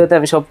আপনার ভিডিওতে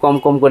আমি সব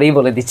কম করেই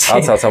বলে দিচ্ছি।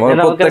 আচ্ছা আচ্ছা, মানে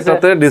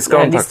প্রত্যেকটাতে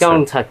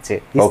ডিসকাউন্ট থাকছে।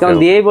 ডিসকাউন্ট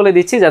দিয়েই বলে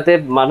দিচ্ছি যাতে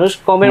মানুষ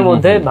কমের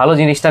মধ্যে ভালো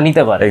জিনিসটা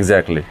নিতে পারে।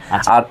 এক্স্যাক্টলি।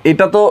 আর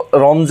এটা তো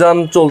রমজান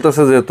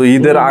চলতেছে, যেহেতু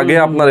ঈদের আগে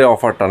আপনার এই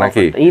অফারটা,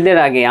 নাকি? ঈদের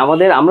আগে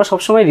আমরা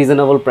সবসময়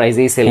রিজনেবল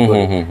প্রাইসেই সেল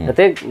করি,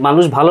 যাতে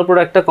মানুষ ভালো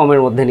প্রোডাক্টটা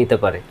কমের মধ্যে নিতে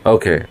পারে।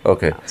 ওকে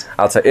ওকে।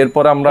 আচ্ছা,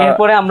 এরপরে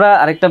আমরা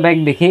আরেকটা ব্যাগ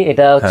দেখি।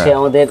 এটা হচ্ছে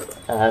আমাদের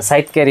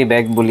সাইড ক্যারি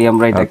ব্যাগ বলি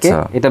আমরা এটাকে।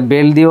 এটা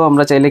বেল্ট দিয়েও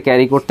আমরা চাইলে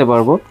ক্যারি করতে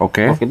পারবো।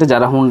 ওকে। এটা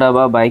যারা হুন্ডা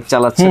বা বাইক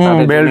চালাচ্ছে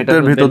তাদের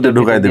বেল্টের ভিতর দিয়ে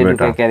ঢুকাই দিবে,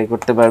 এটা ক্যারি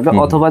করতে পারবে।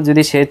 অথবা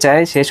যদি সে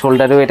চায়, সে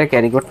শোল্ডারেও এটা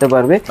ক্যারি করতে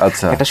পারবে।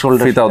 একটা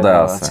শোল্ডার ফিতাও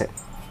দেওয়া আছে।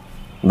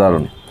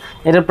 দারুন।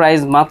 এটার প্রাইস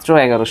মাত্র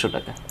 1100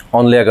 টাকা।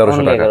 অনলি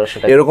 1100 টাকা।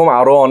 এরকম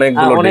আরো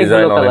অনেকগুলো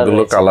ডিজাইন,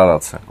 অনেকগুলো কালার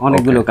আছে,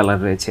 অনেকগুলো কালার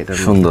রয়েছে। এটা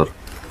সুন্দর।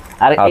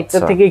 আর একটা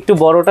থেকে একটু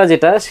বড়টা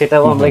যেটা,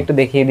 সেটাও আমরা একটু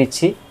দেখিয়ে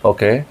দিচ্ছি।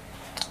 ওকে।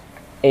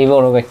 এই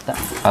বড় ব্যাগটা।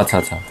 আচ্ছা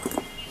আচ্ছা,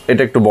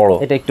 এটা একটু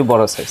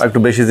বড় সাইজ, একটু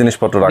বেশি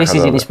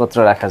জিনিসপত্র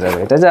রাখা যাবে।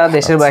 এটা যারা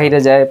দেশের বাইরে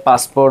যায়,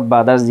 পাসপোর্ট বা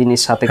আদার্স জিনিস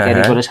সাথে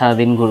ক্যারি করে সারা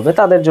দিন ঘুরবে,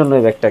 তাদের জন্য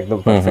এই ব্যাগটা একদম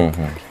পারফেক্ট।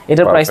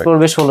 এটার প্রাইস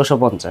পড়বে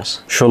 1650।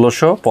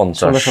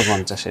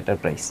 1650 এটার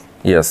প্রাইস।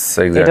 Yes,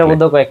 exactly. এটার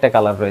মধ্যে কয়েকটা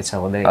কালার রয়েছে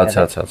আমাদের। আচ্ছা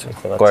আচ্ছা আচ্ছা,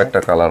 কয়েকটা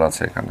কালার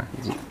আছে এখানে।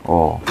 ও,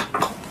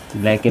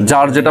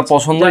 যার যেটা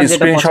পছন্দ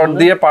স্ক্রিনশট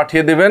দিয়ে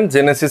পাঠিয়ে দিবেন।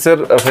 জেনেসিসের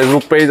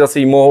ফেসবুক পেজ আছে,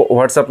 ইমো,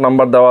 হোয়াটসঅ্যাপ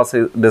নাম্বার দেওয়া আছে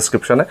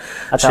ডেসক্রিপশনে।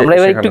 আচ্ছা, আমরা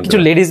এবার একটু কিছু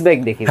লেডিস ব্যাগ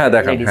দেখি। হ্যাঁ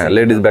দেখেন,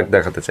 লেডিস ব্যাগ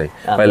দেখাতে চাই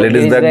ভাই।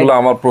 লেডিস ব্যাগগুলো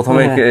আমার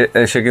প্রথমে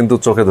এসে কিন্তু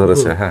চোখে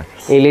ধরেছে। হ্যাঁ,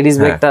 এই লেডিস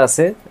ব্যাগটা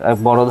আছে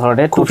বড়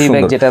ধরনের টুটি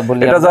ব্যাগ, যেটা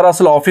বলি। এটা যারা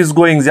আসলে অফিস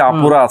গোয়িং যে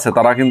আপুরা আছে,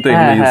 তারা কিন্তু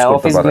এগুলো ইউজ করতে পারে।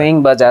 অফিস গোয়িং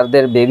বা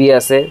যাদের বেবি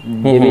আছে,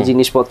 বেবি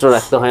জিনিসপত্র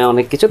রাখতে হয়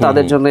অনেক কিছু,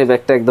 তাদের জন্য এই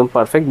ব্যাগটা একদম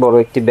পারফেক্ট। বড়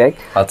একটি ব্যাগ,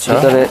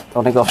 ভিতরে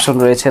অনেক অপশন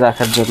রয়েছে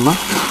রাখার জন্য।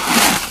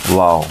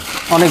 ওয়াও,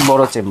 অনেক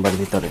বড় চেম্বার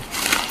ভিতরে,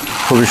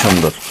 খুবই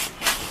সুন্দর।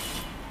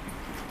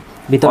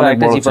 ভিতরে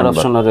একটা জিপার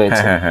অপশনও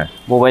রয়েছে। হ্যাঁ,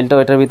 মোবাইলটাও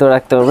এটার ভিতরে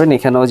রাখতে পারবেন,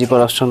 এখানেও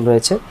জিপার অপশন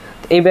রয়েছে।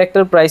 এই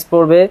ব্যাগটার প্রাইস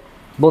পড়বে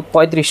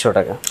 3500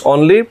 টাকা,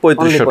 অনলি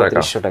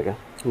 3500 টাকা।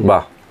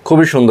 বাহ,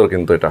 খুবই সুন্দর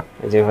কিন্তু এটা।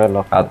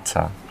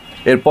 আচ্ছা,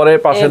 এরপরে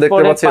পাশে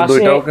দেখতে পাচ্ছি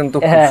দুইটাও কিন্তু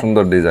খুব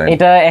সুন্দর ডিজাইন।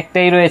 এটা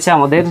একটাই রয়েছে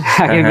আমাদের,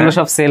 আগেরগুলো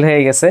সব সেল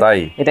হয়ে গেছে,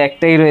 এটা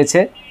একটাই রয়েছে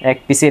এক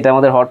পিসি। এটা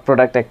আমাদের হট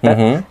প্রোডাক্ট একটা।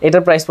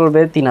 এটার প্রাইস পড়বে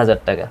 3000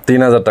 টাকা।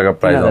 3000 টাকা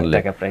প্রাইস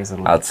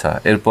অনলি। আচ্ছা,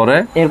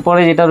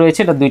 এরপরে যেটা রয়েছে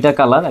এটা দুইটা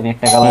কালার, আমি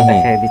একটা কালার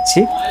দেখাই দিচ্ছি।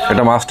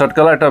 এটা মাস্টার্ড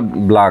কালার, এটা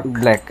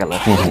ব্ল্যাক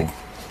কালার।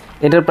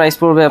 এটার প্রাইস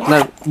পড়বে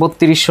আপনার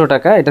 3200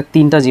 টাকা। এটা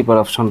 3টা জিপার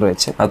অপশন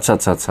রয়েছে। আচ্ছা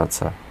আচ্ছা আচ্ছা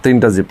আচ্ছা,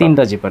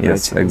 3টা জিপার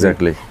রয়েছে।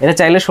 এক্স্যাক্টলি, এটা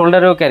চাইলে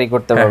শোল্ডারেও ক্যারি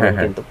করতে পারবেন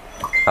কিন্তু।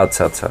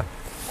 আচ্ছা আচ্ছা,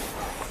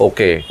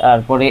 ওকে।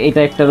 তারপরে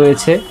এটা একটা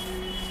রয়েছে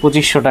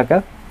 2500 টাকা।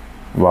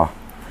 বাহ,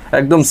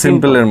 একদম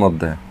সিম্পলের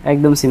মধ্যে,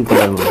 একদম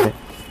সিম্পলের মধ্যে,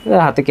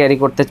 হাতে ক্যারি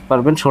করতে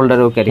পারবেন,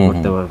 শোল্ডারেও ক্যারি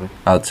করতে পারবেন।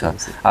 আচ্ছা,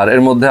 আর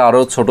এর মধ্যে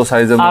আরো ছোট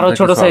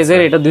সাইজের,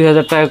 এটা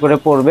 2000 টাকা করে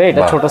পড়বে।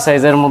 এটা ছোট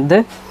সাইজের মধ্যে।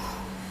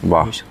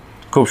 বাহ,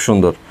 খুব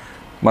সুন্দর,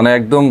 মানে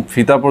একদম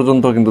ফিতা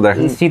পর্যন্ত কিন্তু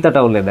দেখেন,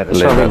 ফিতাটাও লেদারের,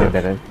 সবই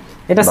লেদারের।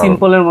 এটা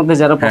সিম্পলের মধ্যে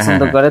যারা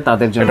পছন্দ করে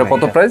তাদের জন্য। এটা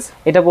কত প্রাইস?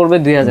 এটা পড়বে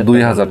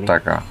 2000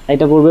 টাকা।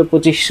 এটা পড়বে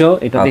 2500।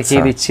 এটা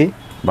দেখিয়ে দিচ্ছি।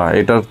 বাহ,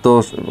 এটার তো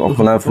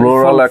আপনার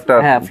ফ্লোরাল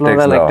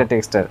একটা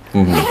টেক্সচার।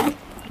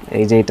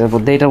 এই যে এটার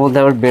মধ্যে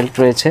আবার বেল্ট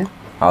রয়েছে।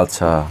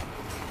 আচ্ছা,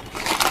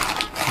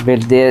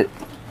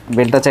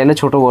 বেল্টটা চাইলে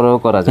ছোট বড়ও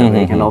করা যাবে,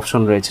 এখানে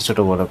অপশন রয়েছে ছোট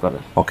বড় করা।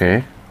 ওকে,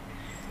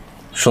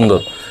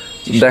 সুন্দর।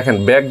 দেখেন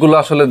ব্যাগগুলো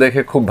আসলে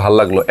দেখে খুব ভালো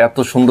লাগলো, এত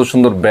সুন্দর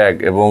সুন্দর ব্যাগ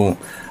এবং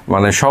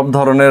মানে সব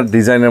ধরনের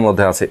ডিজাইনের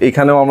মধ্যে আছে।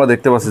 এখানেও আমরা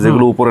দেখতে পাচ্ছি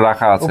যেগুলো উপরে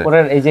রাখা আছে,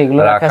 উপরের এই যে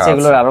এগুলো রাখা আছে,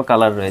 এগুলোর আরো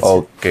কালার রয়েছে।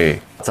 ওকে,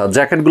 আচ্ছা,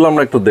 জ্যাকেটগুলো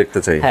আমরা একটু দেখতে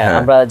চাই। হ্যাঁ,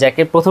 আমরা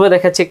জ্যাকেট প্রথমে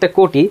দেখাচ্ছি একটা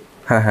কোটি।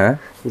 হ্যাঁ,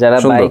 যারা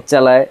বাইক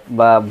চালায়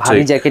বা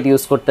ভারী জ্যাকেট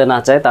ইউজ করতে না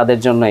চায় তাদের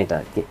জন্য এটা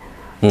আর কি।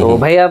 তো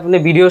ভাই, আপনি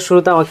ভিডিও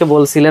শুরুতে আমাকে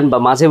বলছিলেন বা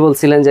মাঝে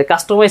বলছিলেন যে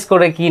কাস্টমাইজ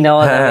করে কি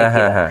নেওয়া যাবে।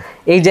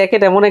 এই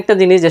জ্যাকেট এমন একটা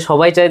জিনিস যে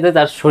সবাই চাইতে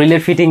তার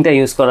শরীরের ফিটিংটা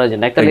ইউজ করার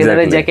জন্য। একটা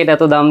লেদারের জ্যাকেট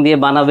এত দাম দিয়ে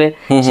বানাবে,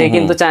 সে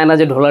কিন্তু চায় না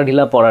যে ঢোলা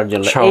ঢিলা পরার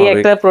জন্য। এই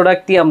একটা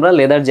প্রোডাক্টই আমরা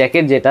লেদার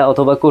জ্যাকেট যেটা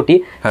অথবা কোটি,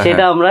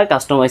 সেটা আমরা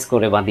কাস্টমাইজ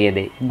করে বানিয়ে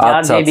দেই।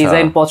 যার যে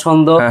ডিজাইন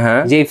পছন্দ,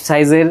 যে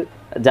সাইজের,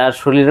 যার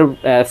শরীরের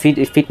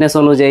ফিটনেস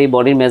অনুযায়ী,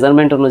 বডির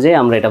মেজারমেন্ট অনুযায়ী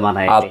আমরা এটা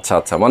বানাই। আচ্ছা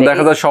আচ্ছা, মানে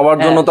দেখা যায় সবার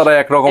জন্য তারা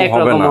একরকম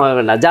হবে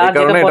না। যার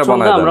যেটা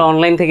পছন্দ আমরা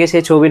অনলাইন থেকে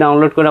সেই ছবি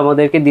ডাউনলোড করে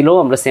আমাদেরকে দিলেও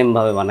আমরা সেম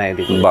ভাবে বানিয়ে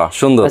দিই। বাহ,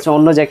 সুন্দর। আচ্ছা,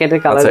 অন্য জ্যাকেটের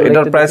কালার। আচ্ছা,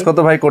 এটার প্রাইস কত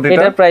ভাই কোটিটা?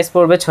 এটার প্রাইস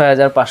পড়বে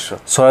 6500।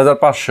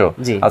 6500।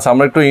 আচ্ছা,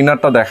 আমরা একটু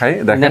ইনারটা দেখাই।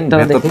 দেখেন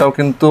ভেতরটাও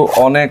কিন্তু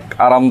অনেক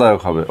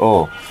আরামদায়ক হবে। ও,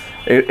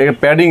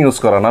 প্যাডিং ইউজ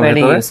করা না,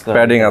 ভেতরে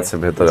প্যাডিং আছে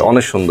ভেতরে,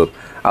 অনেক সুন্দর।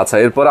 আচ্ছা,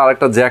 এরপর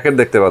আরেকটা জ্যাকেট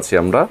দেখতে পাচ্ছি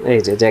আমরা। এই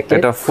যে জ্যাকেট,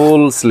 এটা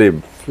ফুল স্লিভ,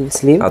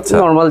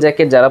 নরমাল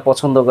জ্যাকেট যারা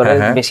পছন্দ করে,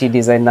 বেশি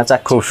ডিজাইন না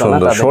চাচ্ছে, খুব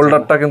সুন্দর।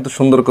 শোল্ডারটা কিন্তু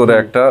সুন্দর করে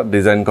একটা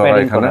ডিজাইন করা,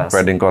 এখানে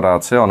প্যাডিং করা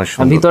আছে, অনেক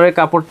সুন্দর। ভিতরের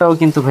কাপড়টাও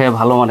কিন্তু ভাইয়া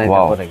ভালো মানের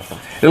কাপড় একদম।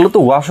 এগুলো তো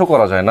ওয়াশও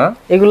করা যায় না?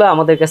 এগুলো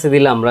আমাদের কাছে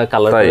দিলে আমরা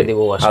কালার করে দেব,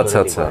 ওয়াশ করে দেব। আচ্ছা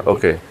আচ্ছা,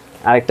 ওকে।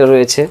 আরেকটা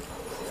রয়েছে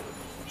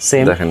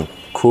সেম, দেখেন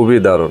খুবই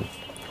দারুণ,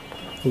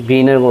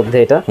 গ্রিনের মধ্যে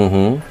এটা।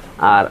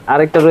 আর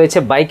আরেকটা রয়েছে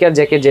বাইকার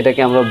জ্যাকেট,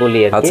 যেটাকে আমরা বলি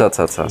আর কি। আচ্ছা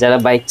আচ্ছা আচ্ছা, যারা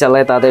বাইক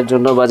চালায় তাদের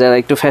জন্য বা যারা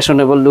একটু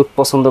ফ্যাশনেবল লুক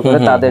পছন্দ করে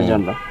তাদের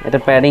জন্য। এটা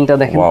প্যাডিংটা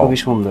দেখেন খুবই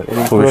সুন্দর,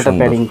 এবং পুরোটা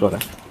প্যাডিং করা।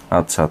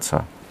 আচ্ছা আচ্ছা,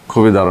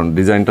 খুবই দারুণ,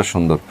 ডিজাইনটা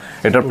সুন্দর।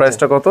 এটার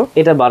প্রাইসটা কত?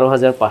 এটা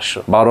 12500।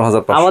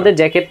 12500। আমাদের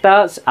জ্যাকেটটা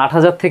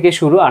 8000 থেকে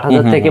শুরু,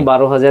 8000 থেকে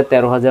 12000,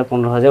 13000,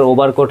 15000,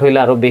 ওভারকোট হইলে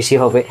আরো বেশি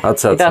হবে।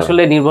 এটা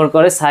আসলে নির্ভর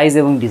করে সাইজ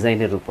এবং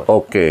ডিজাইনের উপর।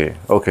 ওকে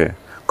ওকে,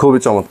 খুবই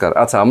চমৎকার।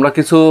 আচ্ছা, আমরা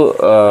কিছু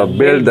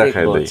বেল্ট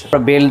দেখাই দেই।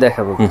 বেল্ট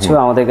দেখাবো কিছু।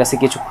 আমাদের কাছে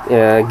কিছু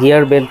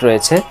গিয়ার বেল্ট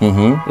রয়েছে,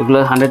 এগুলো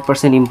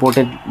 100%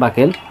 ইম্পোর্টেড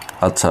বাকেল।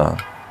 আচ্ছা,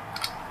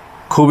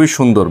 খুবই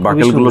সুন্দর,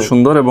 বাকেলগুলো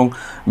সুন্দর, এবং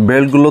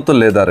বেল্টগুলো তো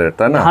লেদারের,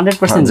 তাই না?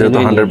 100% যেহেতু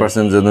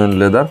 100% জেনুইন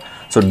লেদার,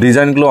 সো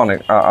ডিজাইনগুলো অনেক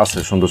আছে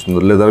সুন্দর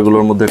সুন্দর।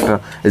 লেদারগুলোর মধ্যে একটা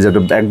এই যে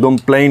একদম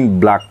প্লেন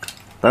ব্ল্যাক,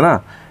 তাই না?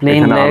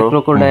 প্লেন ব্ল্যাক,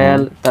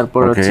 ক্রোকোডাইল,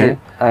 তারপর হচ্ছে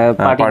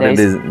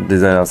পার্টি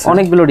ডিজাইন আছে,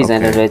 অনেকগুলো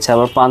ডিজাইনের রয়েছে,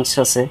 আবার পাঞ্চ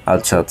আছে।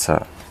 আচ্ছা আচ্ছা,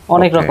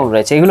 অনেক রকম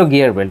রয়েছে। এগুলো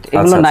গিয়ার বেল্ট,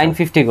 এগুলো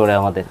 950 করে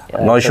আমাদের।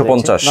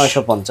 950।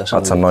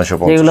 আচ্ছা,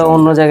 950। এগুলো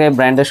অন্য জায়গায়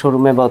ব্র্যান্ডের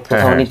শোরুমে বা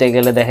কোথাও নিতে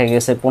গেলে দেখা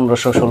গেছে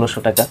 1500-1600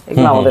 টাকা,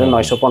 এগুলো আমাদের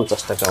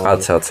 950 টাকা।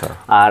 আচ্ছা আচ্ছা।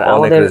 আর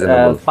আমাদের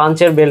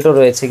পাঞ্চের বেল্টও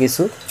রয়েছে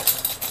কিছু,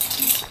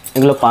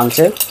 এগুলো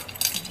পাঞ্চের।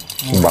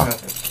 বাহ,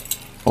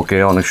 ওকে,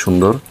 অনেক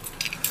সুন্দর।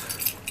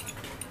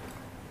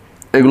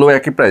 এগুলো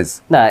একই প্রাইস?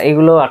 না,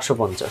 এগুলো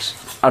 850।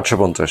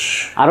 850,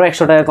 আরো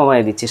 100 টাকা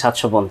কমায় দিচ্ছি,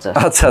 750।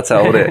 আচ্ছা আচ্ছা,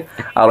 ওরে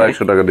আরো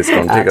 100 টাকা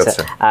ডিসকাউন্ট, ঠিক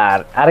আছে। আর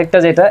আরেকটা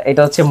যেটা,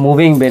 এটা হচ্ছে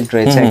মুভিং বেল্ট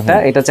রয়েছে একটা,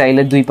 এটা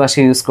চাইলে দুই পাশে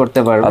ইউজ করতে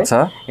পারবে। আচ্ছা,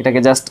 এটাকে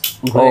জাস্ট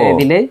ঘুরিয়ে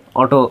দিলেই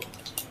অটো,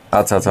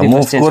 আচ্ছা আচ্ছা,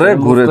 মুভ করে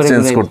ঘুরে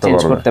চেঞ্জ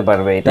করতে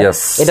পারবে।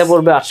 এটা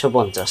পড়বে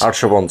 850।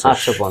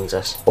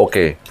 850।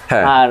 ওকে,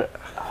 হ্যাঁ। আর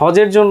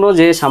হজের জন্য,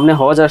 যে সামনে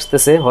হজ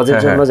আসতেছে, হজের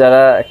জন্য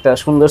যারা একটা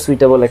সুন্দর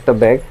সুইটেবল একটা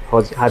ব্যাগ,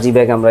 হাজি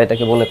ব্যাগ আমরা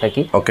এটাকে বলে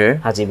থাকি, ওকে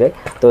হাজি ব্যাগ।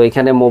 তো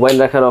এখানে মোবাইল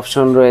রাখার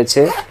অপশন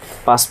রয়েছে,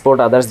 পাসপোর্ট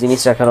আদার্স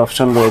জিনিস রাখার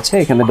অপশন রয়েছে,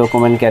 এখানে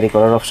ডকুমেন্ট ক্যারি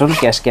করার অপশন,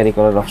 ক্যাশ ক্যারি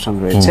করার অপশন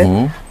রয়েছে।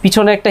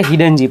 পিছনে একটা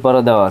হিডেন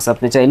জিপারও দেওয়া আছে,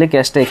 আপনি চাইলে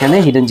ক্যাশটা এখানে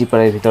হিডেন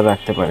জিপারের ভিতর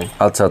রাখতে পারেন।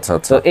 আচ্ছা আচ্ছা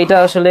আচ্ছা। তো এটা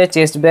আসলে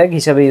চেস্ট ব্যাগ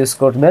হিসেবে ইউজ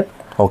করবেন।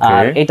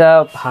 আর এটা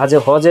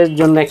হজের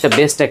জন্য একটা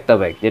বেস্ট একটা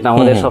ব্যাগ, যেটা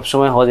আমাদের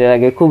সবসময় হজের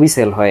আগে খুবই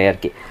সেল হয় আর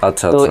কি।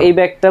 আচ্ছা। তো এই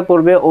ব্যাগটা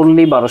পড়বে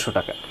অনলি 1200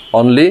 টাকা।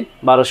 অনলি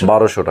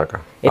 1200 টাকা।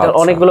 এটার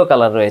অনেকগুলো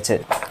কালার রয়েছে,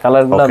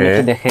 কালারগুলো আমি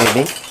একটু দেখিয়ে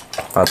দিই।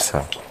 আচ্ছা,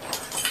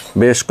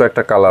 বেশ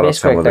কয়েকটা কালার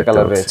আছে, কয়েকটা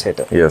কালার রয়েছে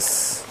এটা। ইয়েস,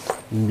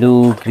 ব্লু,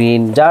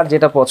 গ্রিন, যার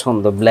যেটা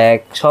পছন্দ, ব্ল্যাক,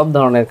 সব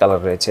ধরনের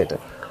কালার রয়েছে এটা।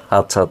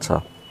 আচ্ছা আচ্ছা,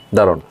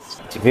 দারুন।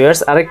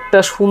 ভিউয়ার্স, আরেকটা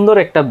সুন্দর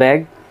একটা ব্যাগ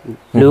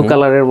ব্লু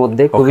কালারের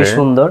মধ্যে, খুবই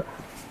সুন্দর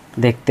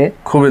দেখতে,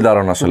 খুবই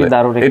দারুণ আসলে।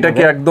 এটা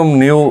কি একদম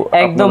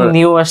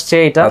নিউ আসছে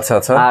এটা। আচ্ছা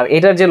আচ্ছা। আর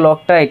এটার যে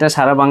লকটা, এটা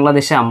সারা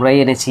বাংলাদেশে আমরাই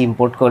এনেছি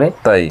ইম্পোর্ট করে,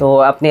 তো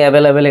আপনি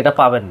अवेलेबल এটা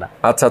পাবেন না।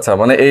 আচ্ছা আচ্ছা,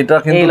 মানে এইটা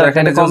কিন্তু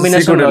দেখেন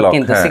কম্বিনেশন লক,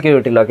 কিন্তু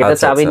সিকিউরিটি লক। এটা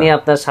চাবি নিয়ে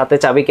আপনার সাথে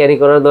চাবি ক্যারি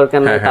করার দরকার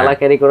নাই, তালা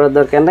ক্যারি করার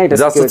দরকার নাই, এটা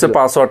জাস্ট হচ্ছে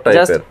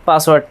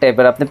পাসওয়ার্ড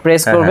টাইপের, আপনি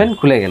প্রেস করবেন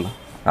খুলে গেল।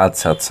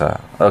 আচ্ছা আচ্ছা,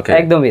 ওকে,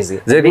 একদম ইজি,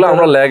 যেগুলো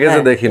আমরা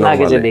লাগেজে দেখি না,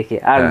 লাগেজে দেখি।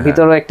 আর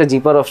ভিতরে একটা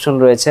জিপার অপশন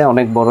রয়েছে,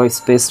 অনেক বড়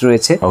স্পেস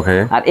রয়েছে।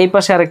 আর এই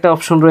পাশে আরেকটা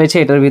অপশন রয়েছে,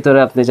 এটার ভিতরে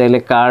আপনি চাইলে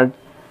কার্ড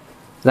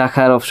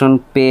রাখার অপশন,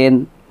 পেন,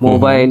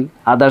 মোবাইল,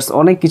 আদার্স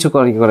অনেক কিছু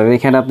ক্যারি করেন।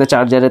 এখানে আপনি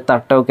চার্জারের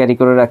তারটাও ক্যারি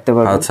করে রাখতে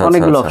পারবেন,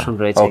 অনেকগুলো অপশন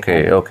রয়েছে। ওকে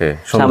ওকে,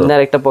 সামনে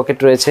আরেকটা পকেট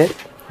রয়েছে।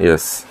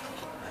 ইয়েস,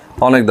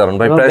 অনেক দারুণ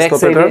ভাই। প্রাইস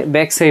কত এটা?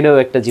 ব্যাক সাইডেও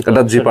একটা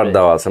জিপার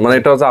দেওয়া আছে, মানে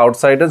এটা হচ্ছে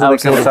আউটসাইডে, যদি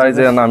কেউ চায়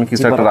যে না আমি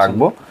কিছু একটা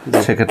রাখবো,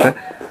 সেক্ষেত্রে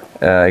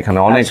এখানে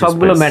অনেক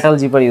সবগুলো মেটাল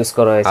জিপার ইউজ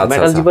করা হয়েছে।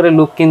 মেটাল জিপারের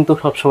লুক কিন্তু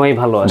সব সময়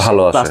ভালো আসে,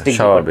 প্লাস্টিক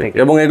স্বাভাবিক,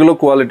 এবং এগুলো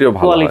কোয়ালিটিও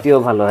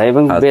ভালো হয়,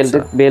 এবং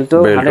বেল্টও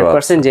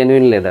 100%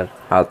 জেনুইন লেদার।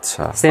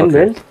 আচ্ছা, সেম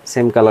বেল্ট,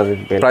 সেম কালারের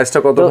বেল্ট। প্রাইসটা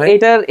কত ভাই?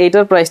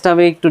 এটার প্রাইসটা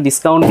আমি একটু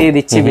ডিসকাউন্ট দিয়ে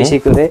দিচ্ছি বেশি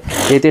করে,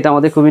 যেহেতু এটা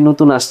আমাদের খুবই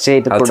নতুন আসছে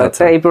এটা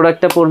প্রোডাক্টটা। এই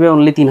প্রোডাক্টটা পড়বে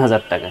অনলি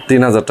 3000 টাকা।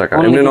 3000 টাকা।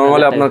 এমনি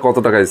নরমালি আপনার কত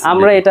টাকায়?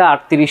 আমরা এটা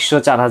 3800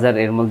 4000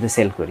 এর মধ্যে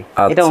সেল করি।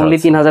 এটা অনলি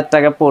 3000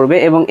 টাকা পড়বে,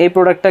 এবং এই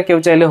প্রোডাক্টটা কেউ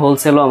চাইলে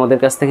হোলসেলও আমাদের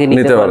কাছ থেকে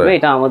নিতে পারবে।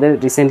 এটা আমাদের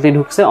রিসেন্টলি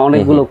ঢুকছে,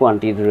 অনেকগুলো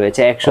কোয়ান্টিটি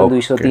রয়েছে, 100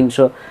 200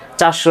 300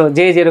 400,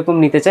 যে যেরকম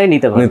নিতে চাই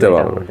নিতে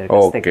পারবে।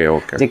 ওকে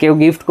ওকে, যে কেউ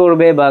গিফট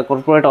করবে বা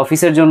কর্পোরেট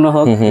অফিসের জন্য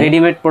হোক,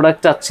 রেডিমেড প্রোডাক্ট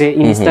চাচ্ছে,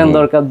 ইনস্ট্যান্ট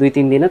দরকার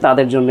 2-3 দিনে,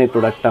 তাদের জন্য এই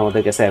প্রোডাক্টটা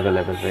আমাদের কাছে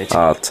अवेलेबल রয়েছে।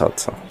 আচ্ছা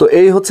আচ্ছা। তো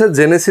এই হচ্ছে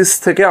জেনেসিস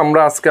থেকে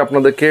আমরা আজকে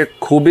আপনাদেরকে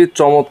খুবই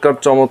চমৎকার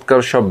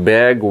চমৎকার সব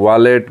ব্যাগ,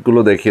 ওয়ালেট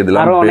গুলো দেখিয়ে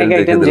দিলাম, আরো অনেক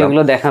আইটেম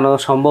যেগুলো দেখানো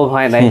সম্ভব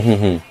হয় নাই।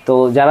 তো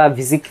যারা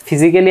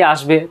ফিজিক্যালি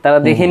আসবে তারা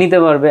দেখে নিতে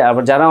পারবে।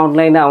 আবার যারা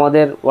অনলাইনে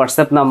আমাদের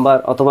হোয়াটসঅ্যাপ নাম্বার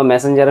অথবা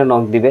মেসেঞ্জারে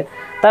নক দিবে,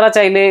 তারা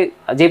চাইলে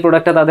যে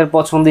প্রোডাক্টটা তাদের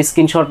পছন্দ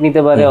স্ক্রিনশট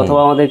নিতে পারে, অথবা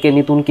আমাদেরকে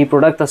নতুন কি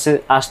প্রোডাক্ট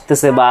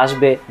আসতেছে বা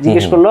আসবে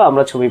জিজ্ঞেস করলেও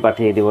আমরা ছবি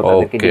পাঠিয়ে দিব,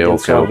 তাদেরকে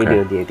ডিটেইলস সহ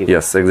ভিডিও দিয়ে দিব।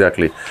 Yes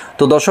exactly.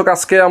 তো দর্শক,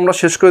 আজকে আমরা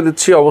শেষ করে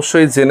দিচ্ছি।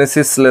 অবশ্যই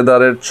জেনেসিস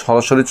লেদারের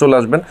সরাসরি চলে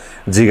আসবেন,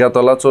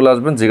 জিগাতলা চলে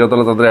আসবেন।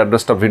 জিগাতলা তাদের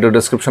অ্যাড্রেসটা ভিডিও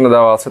ডেসক্রিপশনে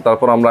দেওয়া আছে।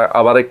 তারপর আমরা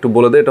আবার একটু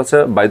বলে দিই, এটা হচ্ছে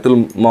বাইতুল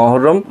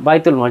মুহররম,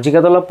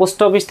 জিগাতলা পোস্ট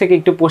অফিস থেকে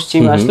একটু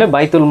পশ্চিম আসলে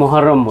বাইতুল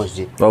মুহররম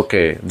মসজিদ।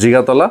 ওকে,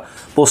 জিগাতলা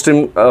পশ্চিম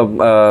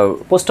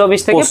পোস্ট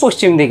অফিস থেকে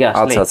পশ্চিম দিকে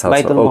আসলে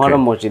বাইতুল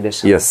মুহররম মসজিদের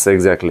সামনে। Yes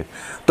exactly.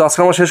 তো আজকে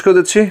আমরা শেষ করে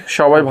দিচ্ছি।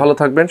 সবাই ভালো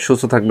থাকবেন,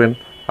 সুস্থ থাকবেন।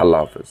 আল্লাহ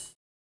হাফেজ।